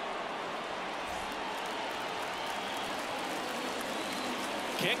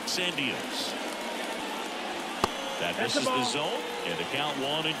 Kicks and deals. That misses the zone, and the count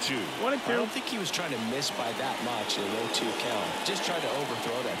 1-2. I don't think he was trying to miss by that much in a 0-2 count. Just tried to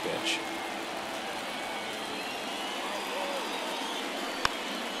overthrow that pitch.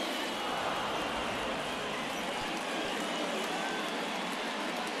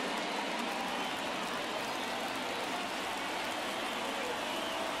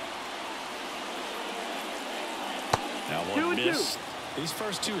 That one missed. These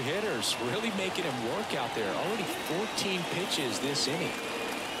first two hitters really making him work out there. Already 14 pitches this inning.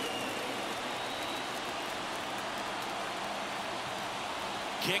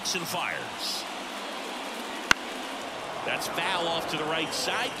 Kicks and fires. That's foul off to the right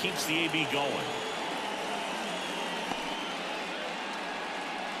side. Keeps the AB going.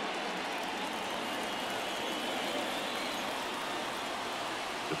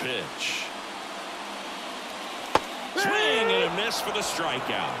 The pitch. Swing and a miss for the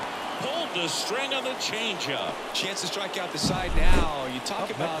strikeout. Pulled the string on the changeup. Chance to strike out the side now. You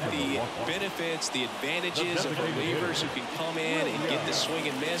talk about the benefits, the advantages of relievers who can come in and get the swing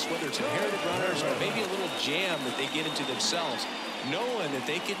and miss, whether it's inherited runners or maybe a little jam that they get into themselves. Knowing that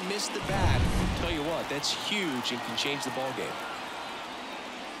they can miss the bat, tell you what, that's huge and can change the ball game.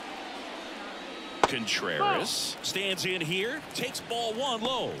 Contreras stands in here, takes ball one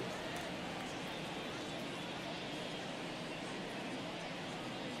low.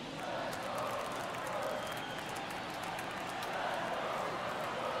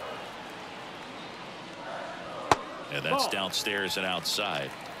 And that's downstairs and outside.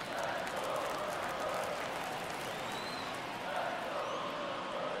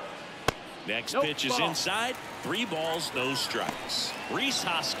 Next pitch is inside. 3 balls, no strikes. Rhys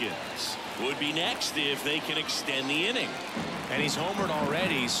Hoskins would be next if they can extend the inning. And he's homered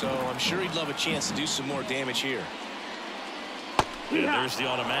already, so I'm sure he'd love a chance to do some more damage here. And there's the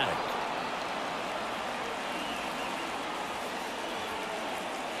automatic.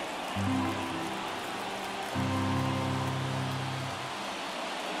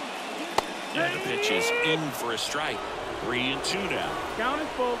 And the pitch is in for a strike. 3-2 now. Count is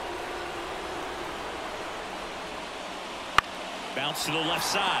full. Bounce to the left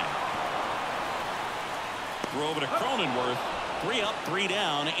side. Throw over to Cronenworth. 3 up, 3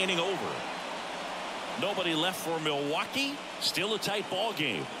 down, inning over. Nobody left for Milwaukee. Still a tight ball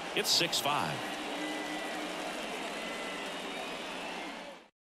game. It's 6-5.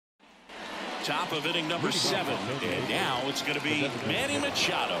 Top of inning number 7. And now it's going to be Manny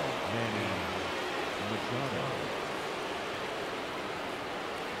Machado.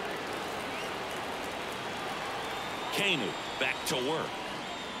 Kanu back to work.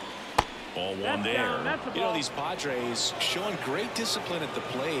 Ball one there. You know, these Padres showing great discipline at the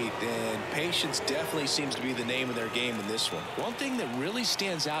plate, and patience definitely seems to be the name of their game in this one. One thing that really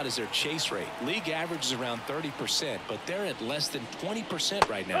stands out is their chase rate. League average is around 30%, but they're at less than 20%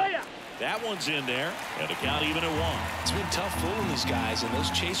 right now. That one's in there, and the count even at 1. It's been tough fooling these guys, and those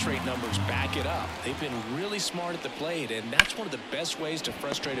chase rate numbers back it up. They've been really smart at the plate, and that's one of the best ways to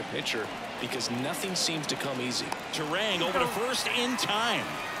frustrate a pitcher because nothing seems to come easy. Turang over to first in time.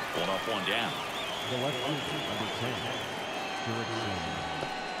 1 up, 1 down. The left fielder, number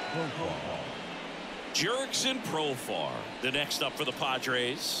 10, Jurickson Profar, the next up for the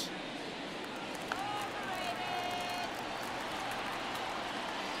Padres.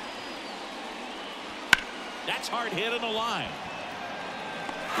 That's hard hit on the line.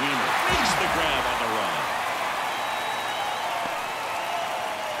 Wheeler makes the grab on the run.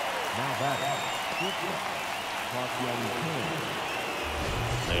 Now batting.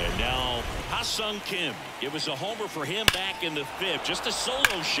 And now Ha-Seong Kim. It was a homer for him back in the 5th. Just a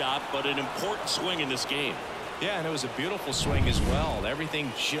solo shot, but an important swing in this game. Yeah, and it was a beautiful swing as well.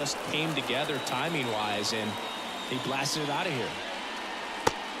 Everything just came together timing-wise, and he blasted it out of here.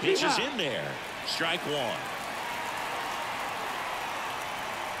 Pitch is in there. Strike 1.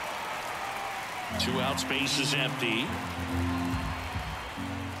 2 outs, base is empty.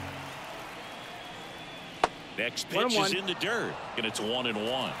 Next pitch is in the dirt, and it's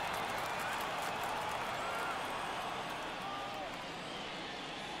 1-1.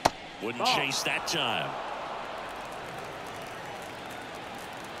 Wouldn't chase that time.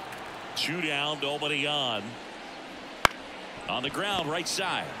 2 down, nobody on. On the ground, right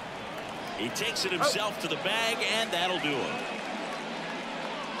side. He takes it himself to the bag, and that'll do it.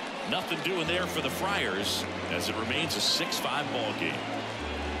 Nothing doing there for the Friars as it remains a 6-5 ball game.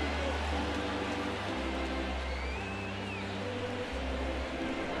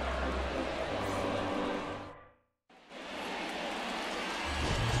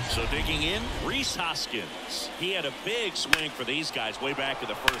 So digging in, Rhys Hoskins. He had a big swing for these guys way back in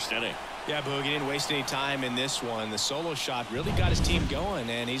the 1st inning. Yeah, Boog, he didn't waste any time in this one. The solo shot really got his team going,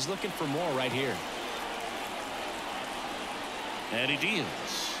 and he's looking for more right here. And he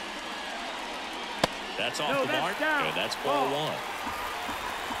deals. That's off the mark, and that's ball 1.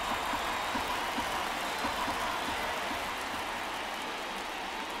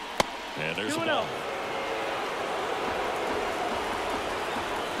 And there's the ball.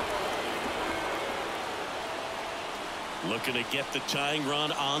 Looking to get the tying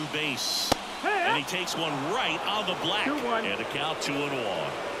run on base. And he takes one right on the black. And the count 2-1.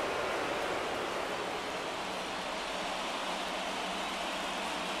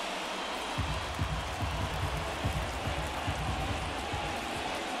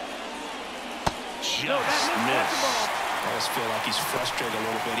 Just missed. I always feel like he's frustrated a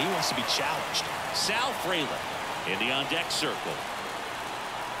little bit. He wants to be challenged. Sal Frelick in the on-deck circle.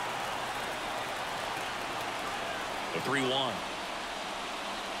 The 3-1.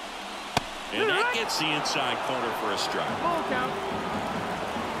 And that gets the inside corner for a strike. Ball count.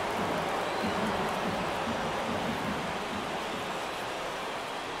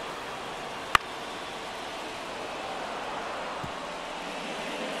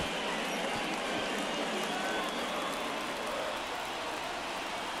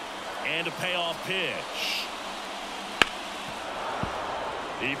 And a payoff pitch.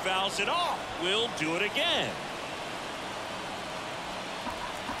 He fouls it off. We'll do it again.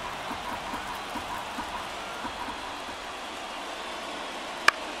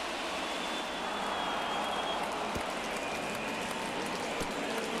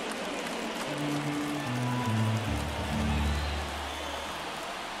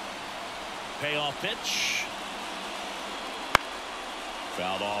 Payoff pitch.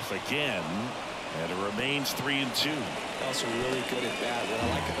 Fouled off again, and it remains 3-2. Also really good at bat. What I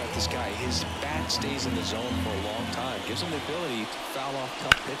like about this guy, his bat stays in the zone for a long time. Gives him the ability to foul off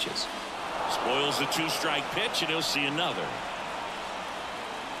tough pitches. Spoils the 2-strike pitch, and he'll see another.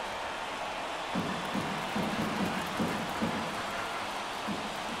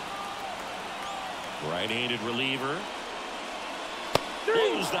 Right-handed reliever.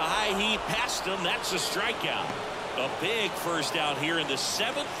 Blows the high heat past him. That's a strikeout. A big first out here in the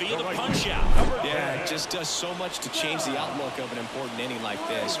 7th via the punch out. Yeah, it just does so much to change the outlook of an important inning like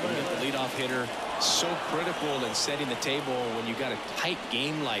this. When you get the leadoff hitter, so critical in setting the table when you got a tight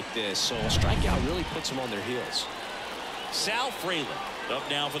game like this. So a strikeout really puts them on their heels. Sal Fraley up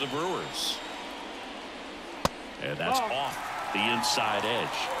now for the Brewers. And that's off the inside edge.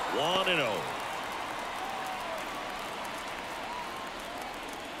 1-0.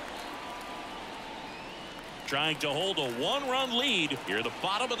 Trying to hold a 1-run lead here at the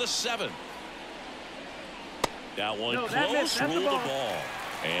bottom of the 7th. That one close, ruled the ball.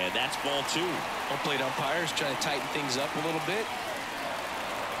 And that's ball 2. Home plate umpires trying to tighten things up a little bit.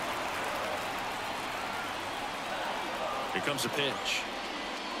 Here comes a pitch.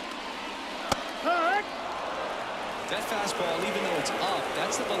 That fastball, even though it's up,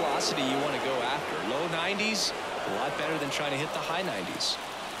 that's the velocity you want to go after. Low 90s, a lot better than trying to hit the high 90s.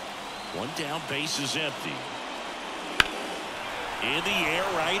 One down, base is empty. In the air,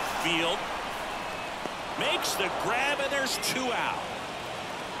 right field. Makes the grab, and there's 2 out.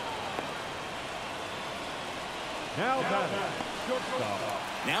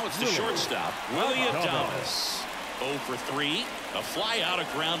 Now it's the shortstop, Willie Adames. 0 for 3. A fly out, a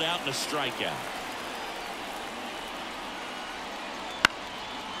ground out, and a strikeout.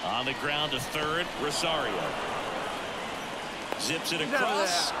 On the ground to third, Rosario. Zips it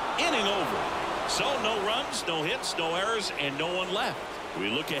across. Inning over. So no runs, no hits, no errors, and no one left. We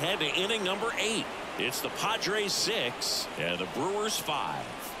look ahead to inning number 8. It's the Padres 6 and the Brewers 5.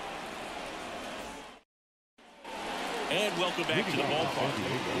 And welcome back to the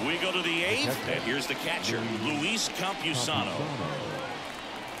ballpark. We go to the 8th, and here's the catcher, Luis Campusano.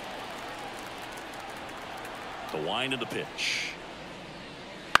 The wind of the pitch.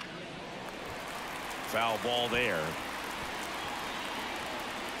 Foul ball there.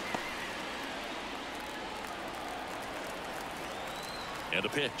 And a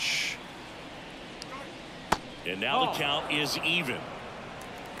pitch. And now the count is even.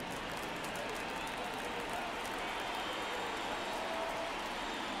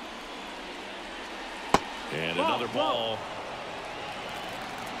 And another ball.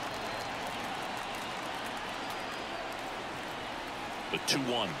 The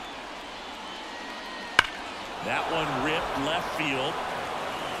 2-1. That one ripped left field.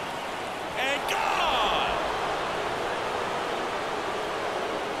 And gone!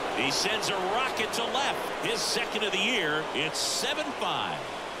 He sends a rocket to left. His 2nd of the year. It's 7-5.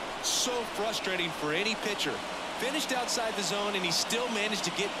 So frustrating for any pitcher. Finished outside the zone, and he still managed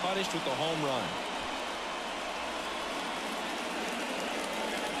to get punished with the home run.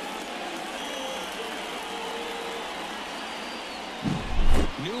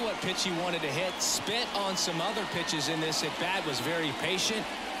 Knew what pitch he wanted to hit. Spent on some other pitches in this at bat. Was very patient,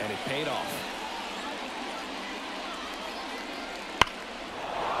 and it paid off.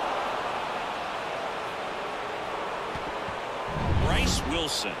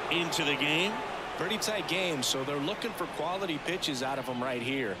 Wilson into the game. Pretty tight game, so they're looking for quality pitches out of him right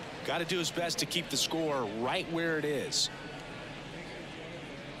here. Got to do his best to keep the score right where it is.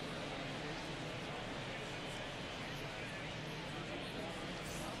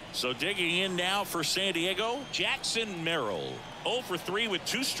 So digging in now for San Diego, Jackson Merrill. 0 for 3 with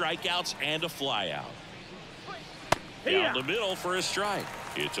 2 strikeouts and a flyout. Down the middle for a strike.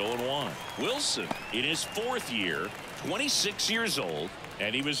 It's 0-1. Wilson in his 4th year, 26 years old,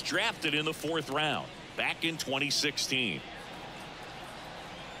 and he was drafted in the 4th round back in 2016.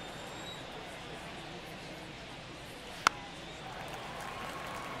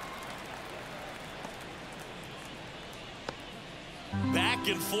 Back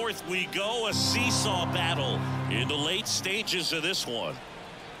and forth we go, a seesaw battle in the late stages of this one.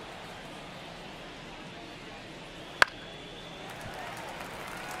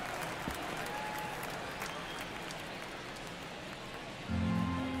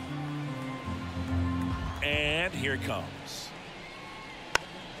 here it comes.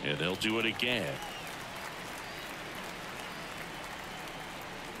 And they'll do it again.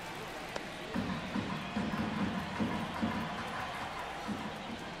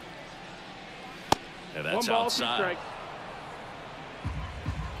 And that's outside.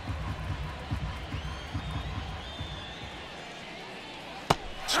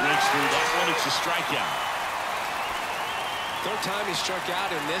 Swings through that one. It's a strikeout. Third time he struck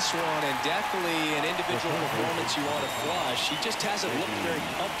out in this one, and definitely an individual performance you want to flush. He just hasn't looked very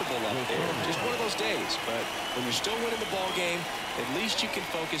comfortable up there. Just one of those days. But when you're still winning the ball game, at least you can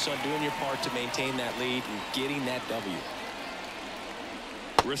focus on doing your part to maintain that lead and getting that W.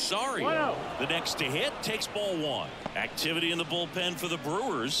 Rosario, the next to hit, takes ball one. Activity in the bullpen for the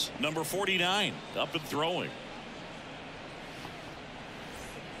Brewers. Number 49, up and throwing.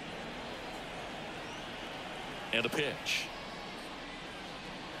 And a pitch.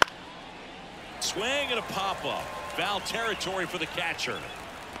 Swing and a pop-up. Foul territory for the catcher.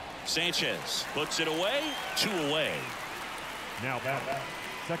 Sanchez puts it away. 2 away. Now back,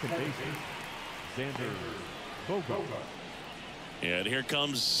 second baseman, Xander Bogaerts. And here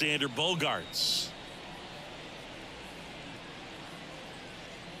comes Xander Bogaerts.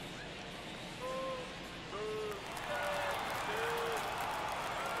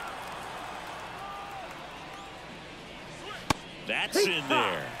 That's in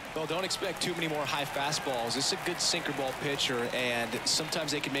there. Well, don't expect too many more high fastballs. This is a good sinker ball pitcher, and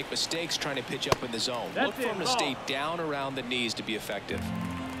sometimes they can make mistakes trying to pitch up in the zone. Look for him to stay down around the knees to be effective.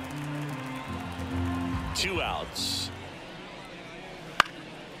 2 outs.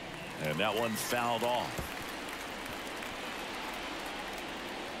 And that one fouled off.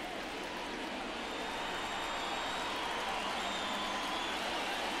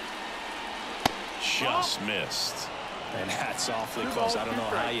 Just missed. And that's awfully close. I don't know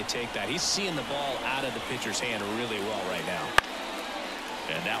how you take that. He's seeing the ball out of the pitcher's hand really well right now.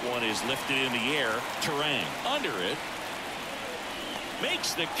 And that one is lifted in the air. Terang under it.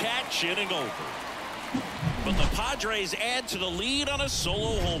 Makes the catch, inning over. But the Padres add to the lead on a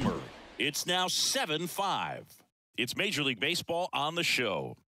solo homer. It's now 7-5. It's Major League Baseball on the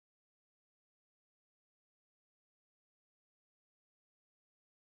show.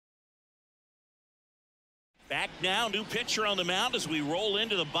 Back now, new pitcher on the mound as we roll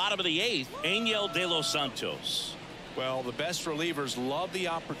into the bottom of the 8th, Angel De Los Santos. Well, the best relievers love the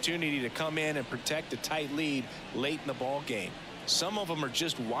opportunity to come in and protect a tight lead late in the ball game. Some of them are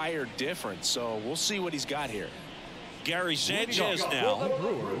just wired different, so we'll see what he's got here. Gary Sanchez now.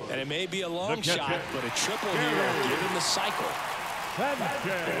 And it may be a long shot, but a triple here will give him the cycle.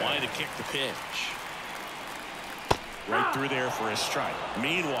 Line to kick the pitch. Right through there for a strike.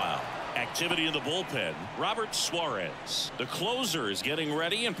 Meanwhile, activity in the bullpen. Robert Suarez, the closer, is getting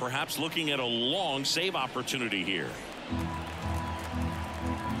ready and perhaps looking at a long save opportunity here.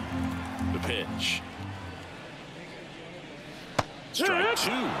 The pitch. Strike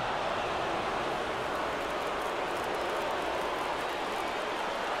 2.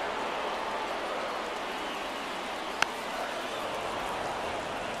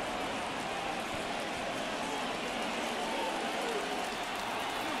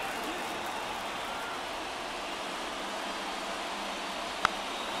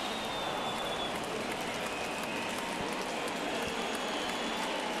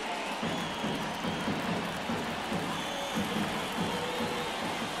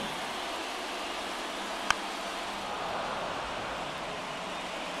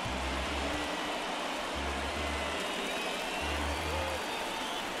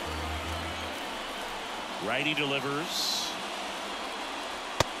 Righty delivers.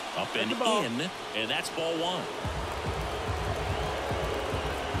 Up and in, and that's ball 1.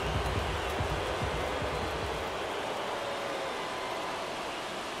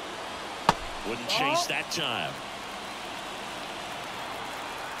 Wouldn't chase that time.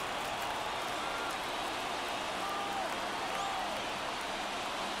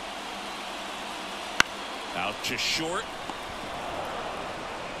 Out to short.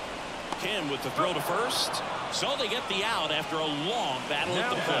 Kim with the throw to first. So they get the out after a long battle at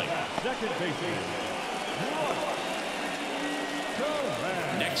the plate. Second baseman.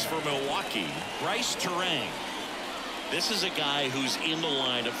 Next for Milwaukee, Bryce Terang. This is a guy who's in the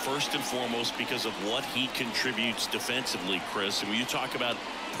lineup first and foremost because of what he contributes defensively, Chris. And when you talk about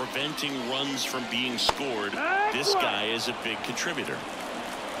preventing runs from being scored, this guy is a big contributor.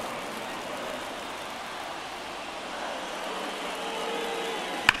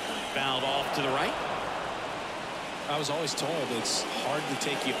 Fouled off to the right. I was always told it's hard to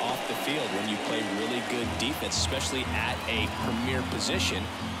take you off the field when you play really good defense, especially at a premier position,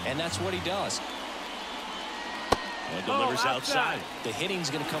 and that's what he does. And delivers outside. The hitting's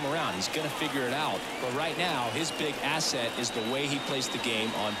going to come around. He's going to figure it out. But right now, his big asset is the way he plays the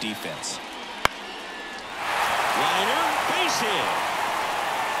game on defense. Liner, base hit.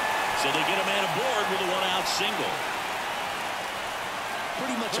 So they get a man aboard with a one-out single.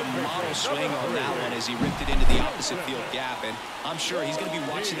 Pretty much a model swing on that one as he ripped it into the opposite field gap. And I'm sure he's going to be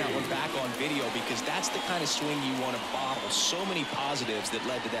watching that one back on video because that's the kind of swing you want to bottle. So many positives that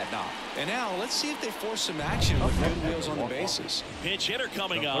led to that knock. And now let's see if they force some action with good wheels on the bases. Pinch hitter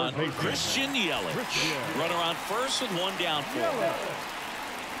coming on, Christian Yelich. Runner on first with one down for him.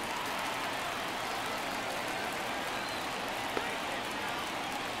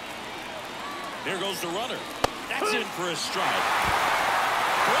 Here goes the runner. That's in for a strike.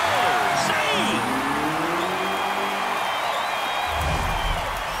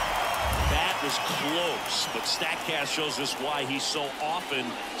 That was close, but StatCast shows us why he so often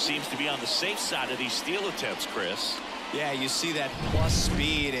seems to be on the safe side of these steal attempts, Chris. Yeah, you see that plus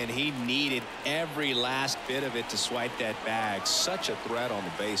speed, and he needed every last bit of it to swipe that bag. Such a threat on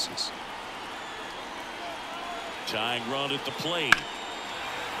the bases. Tying run at the plate.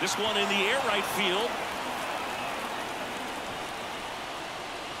 This one in the air right field.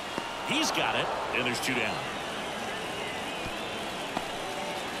 He's got it, and there's two down.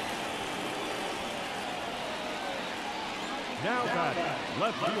 Now batting,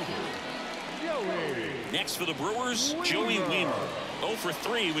 left fielder, Joey. Next for the Brewers, Joey Wiemer. 0 for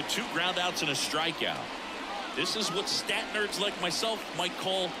 3 with 2 groundouts and a strikeout. This is what stat nerds like myself might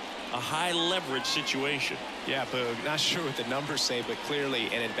call a high leverage situation. Yeah, Boog, not sure what the numbers say, but clearly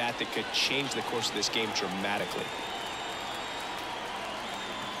an at-bat that could change the course of this game dramatically.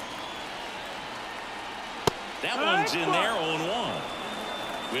 That one's in there, 0-1.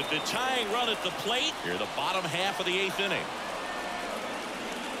 With the tying run at the plate, here the bottom half of the 8th inning.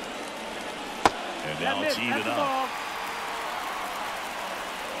 And now it's even up.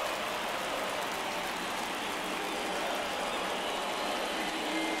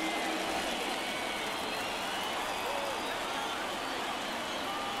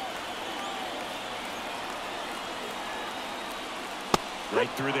 Right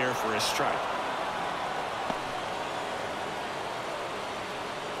through there for a strike.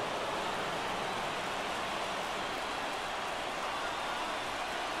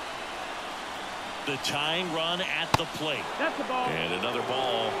 The tying run at the plate. That's the ball. And another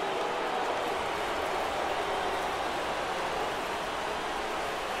ball.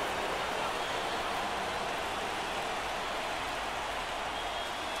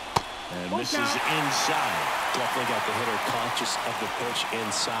 And misses inside. Definitely got the hitter conscious of the pitch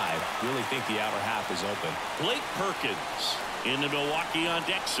inside. Really think the outer half is open. Blake Perkins in the Milwaukee on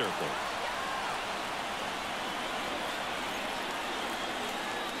deck circle.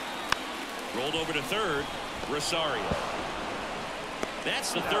 Rolled over to third. Rosario.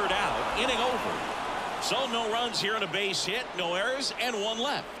 That's the third out. Inning over. So no runs here on a base hit, no errors, and 1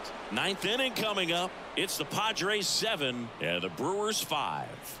 left. 9th inning coming up. It's the Padres 7 and the Brewers 5.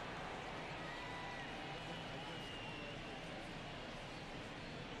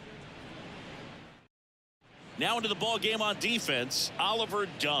 Now into the ball game on defense, Oliver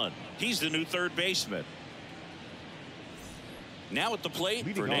Dunn. He's the new third baseman. Now at the plate,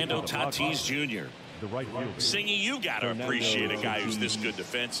 Fernando Tatis Jr. The right fielder. Singy, you got to appreciate a guy who's this good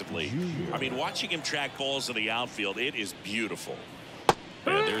defensively. I mean, watching him track balls in the outfield, it is beautiful.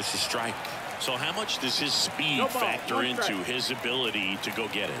 And there's the strike. So how much does his speed factor into his ability to go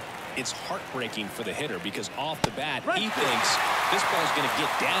get it? It's heartbreaking for the hitter because off the bat, he thinks this ball's going to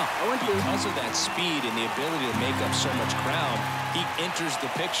get down. Because of that speed and the ability to make up so much ground, he enters the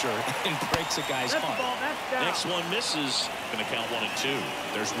picture and breaks a guy's heart. Next one misses. Going to count 1 and 2.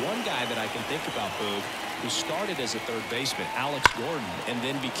 There's one guy that I can think about, Boog, who started as a third baseman, Alex Gordon, and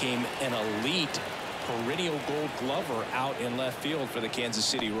then became an elite perennial Gold Glover out in left field for the Kansas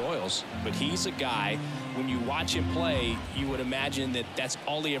City Royals. But he's a guy, when you watch him play, you would imagine that that's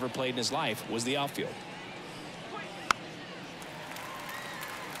all he ever played in his life was the outfield.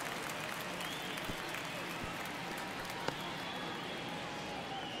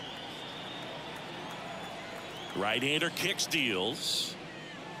 Right-hander kicks, deals.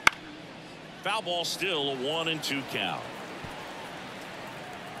 Foul ball, still a 1 and 2 count.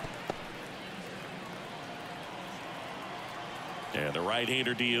 And the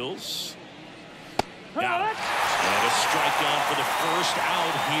right-hander deals. Got it. And a strikeout for the first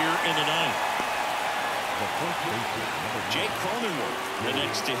out here in the ninth. Jake Cronenworth, the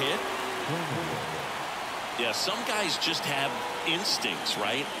next to hit. Yeah, some guys just have instincts,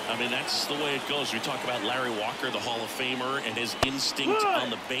 right? I mean, that's the way it goes. We talk about Larry Walker, the Hall of Famer, and his instinct on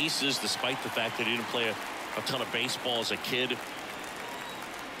the bases, despite the fact that he didn't play a ton of baseball as a kid.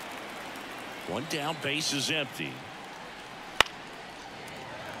 One down, base is empty.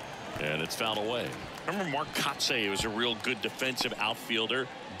 And it's fouled away. Remember Mark Kotsay was a real good defensive outfielder.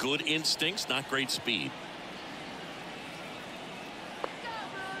 Good instincts, not great speed.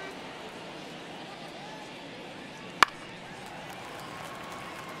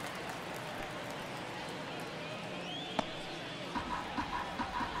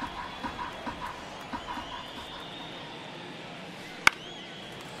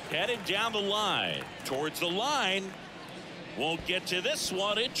 Headed down the line. Towards the line. Won't get to this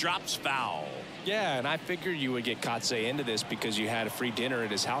one. It drops foul. Yeah, and I figured you would get Kotsay into this because you had a free dinner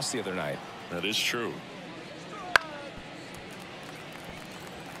at his house the other night. That is true.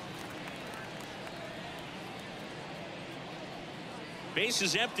 Base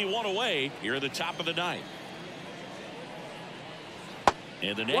is empty, one away here at the top of the ninth.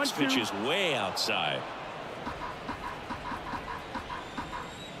 And the next pitch is way outside.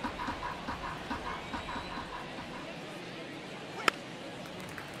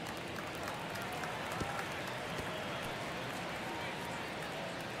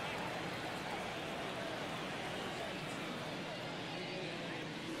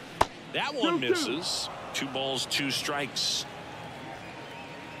 That one misses. 2 balls, 2 strikes.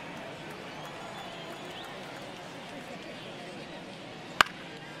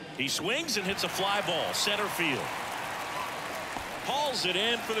 He swings and hits a fly ball center field. Hauls it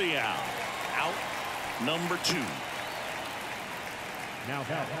in for the out. Out number 2. Now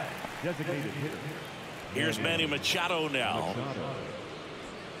designated hitter. Here's Manny Machado now.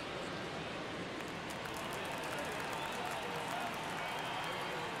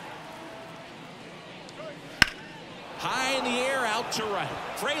 High in the air, out to right.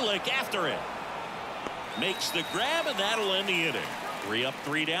 Frelick after it. Makes the grab, and that'll end the inning. 3 up,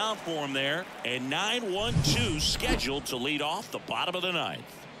 3 down for him there. And 9-1-2 scheduled to lead off the bottom of the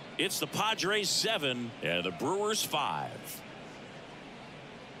ninth. It's the Padres 7 and the Brewers 5.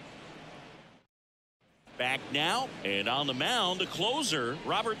 Back now, and on the mound, the closer,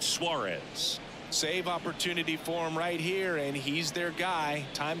 Robert Suarez. Save opportunity for him right here, and he's their guy.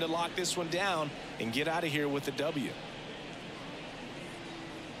 Time to lock this one down and get out of here with a W.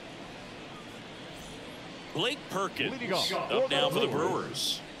 Blake Perkins up now for the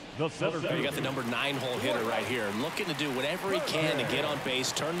Brewers. The center field. You got the number 9-hole hitter right here, looking to do whatever he can to get on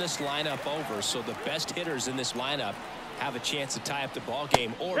base, turn this lineup over so the best hitters in this lineup have a chance to tie up the ball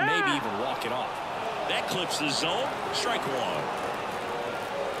game or maybe even walk it off. That clips the zone. Strike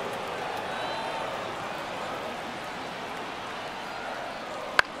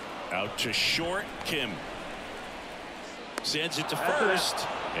 1. Out to short. Kim sends it to first,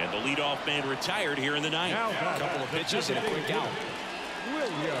 and the leadoff man retired here in the ninth. A couple of pitches and a quick out.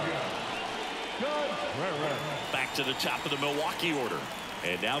 Back to the top of the Milwaukee order,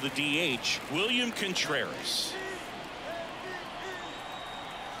 and now the DH, William Contreras.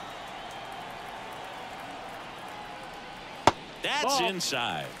 That's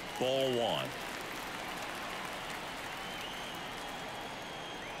inside. Ball 1.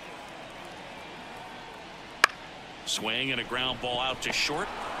 Swing and a ground ball out to short.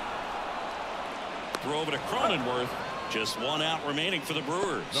 Throw over to Cronenworth. Just 1 out remaining for the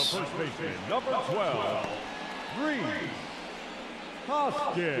Brewers. The first baseman, number 12,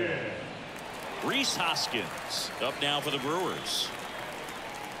 Hoskins. Rhys Hoskins up now for the Brewers.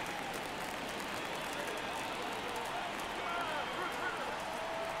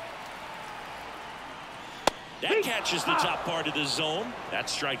 That catches the top part of the zone.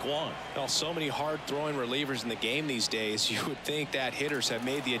 That's strike 1. Well, so many hard-throwing relievers in the game these days, you would think that hitters have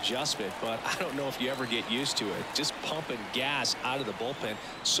made the adjustment, but I don't know if you ever get used to it. Just pumping gas out of the bullpen.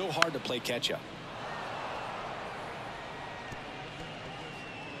 So hard to play catch-up.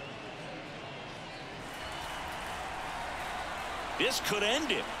 This could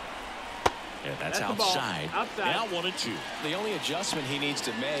end it. Yeah, that's outside. Now 1-2. The only adjustment he needs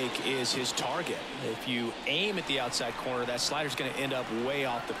to make is his target. If you aim at the outside corner, that slider's going to end up way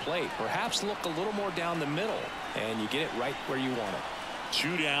off the plate. Perhaps look a little more down the middle, and you get it right where you want it.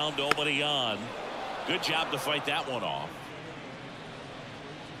 2 down, nobody on. Good job to fight that one off.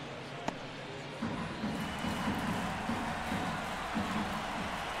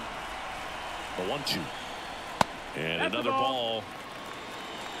 The 1-2. And another ball.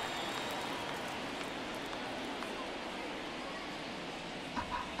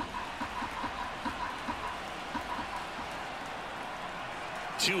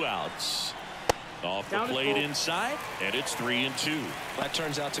 Two outs. Off the plate inside, and it's 3-2. That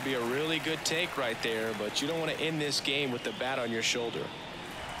turns out to be a really good take right there, but you don't want to end this game with the bat on your shoulder.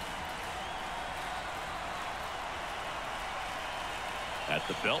 At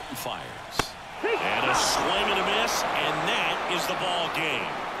the belt and fires. And a swing and a miss, and that is the ball game.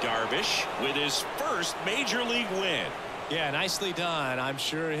 Darvish with his first major league win. Yeah, nicely done. I'm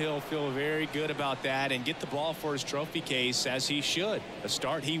sure he'll feel very good about that and get the ball for his trophy case, as he should. A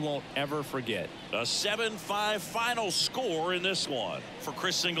start he won't ever forget. A 7-5 final score in this one. For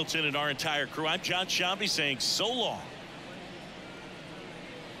Chris Singleton and our entire crew, I'm John Shambi saying so long.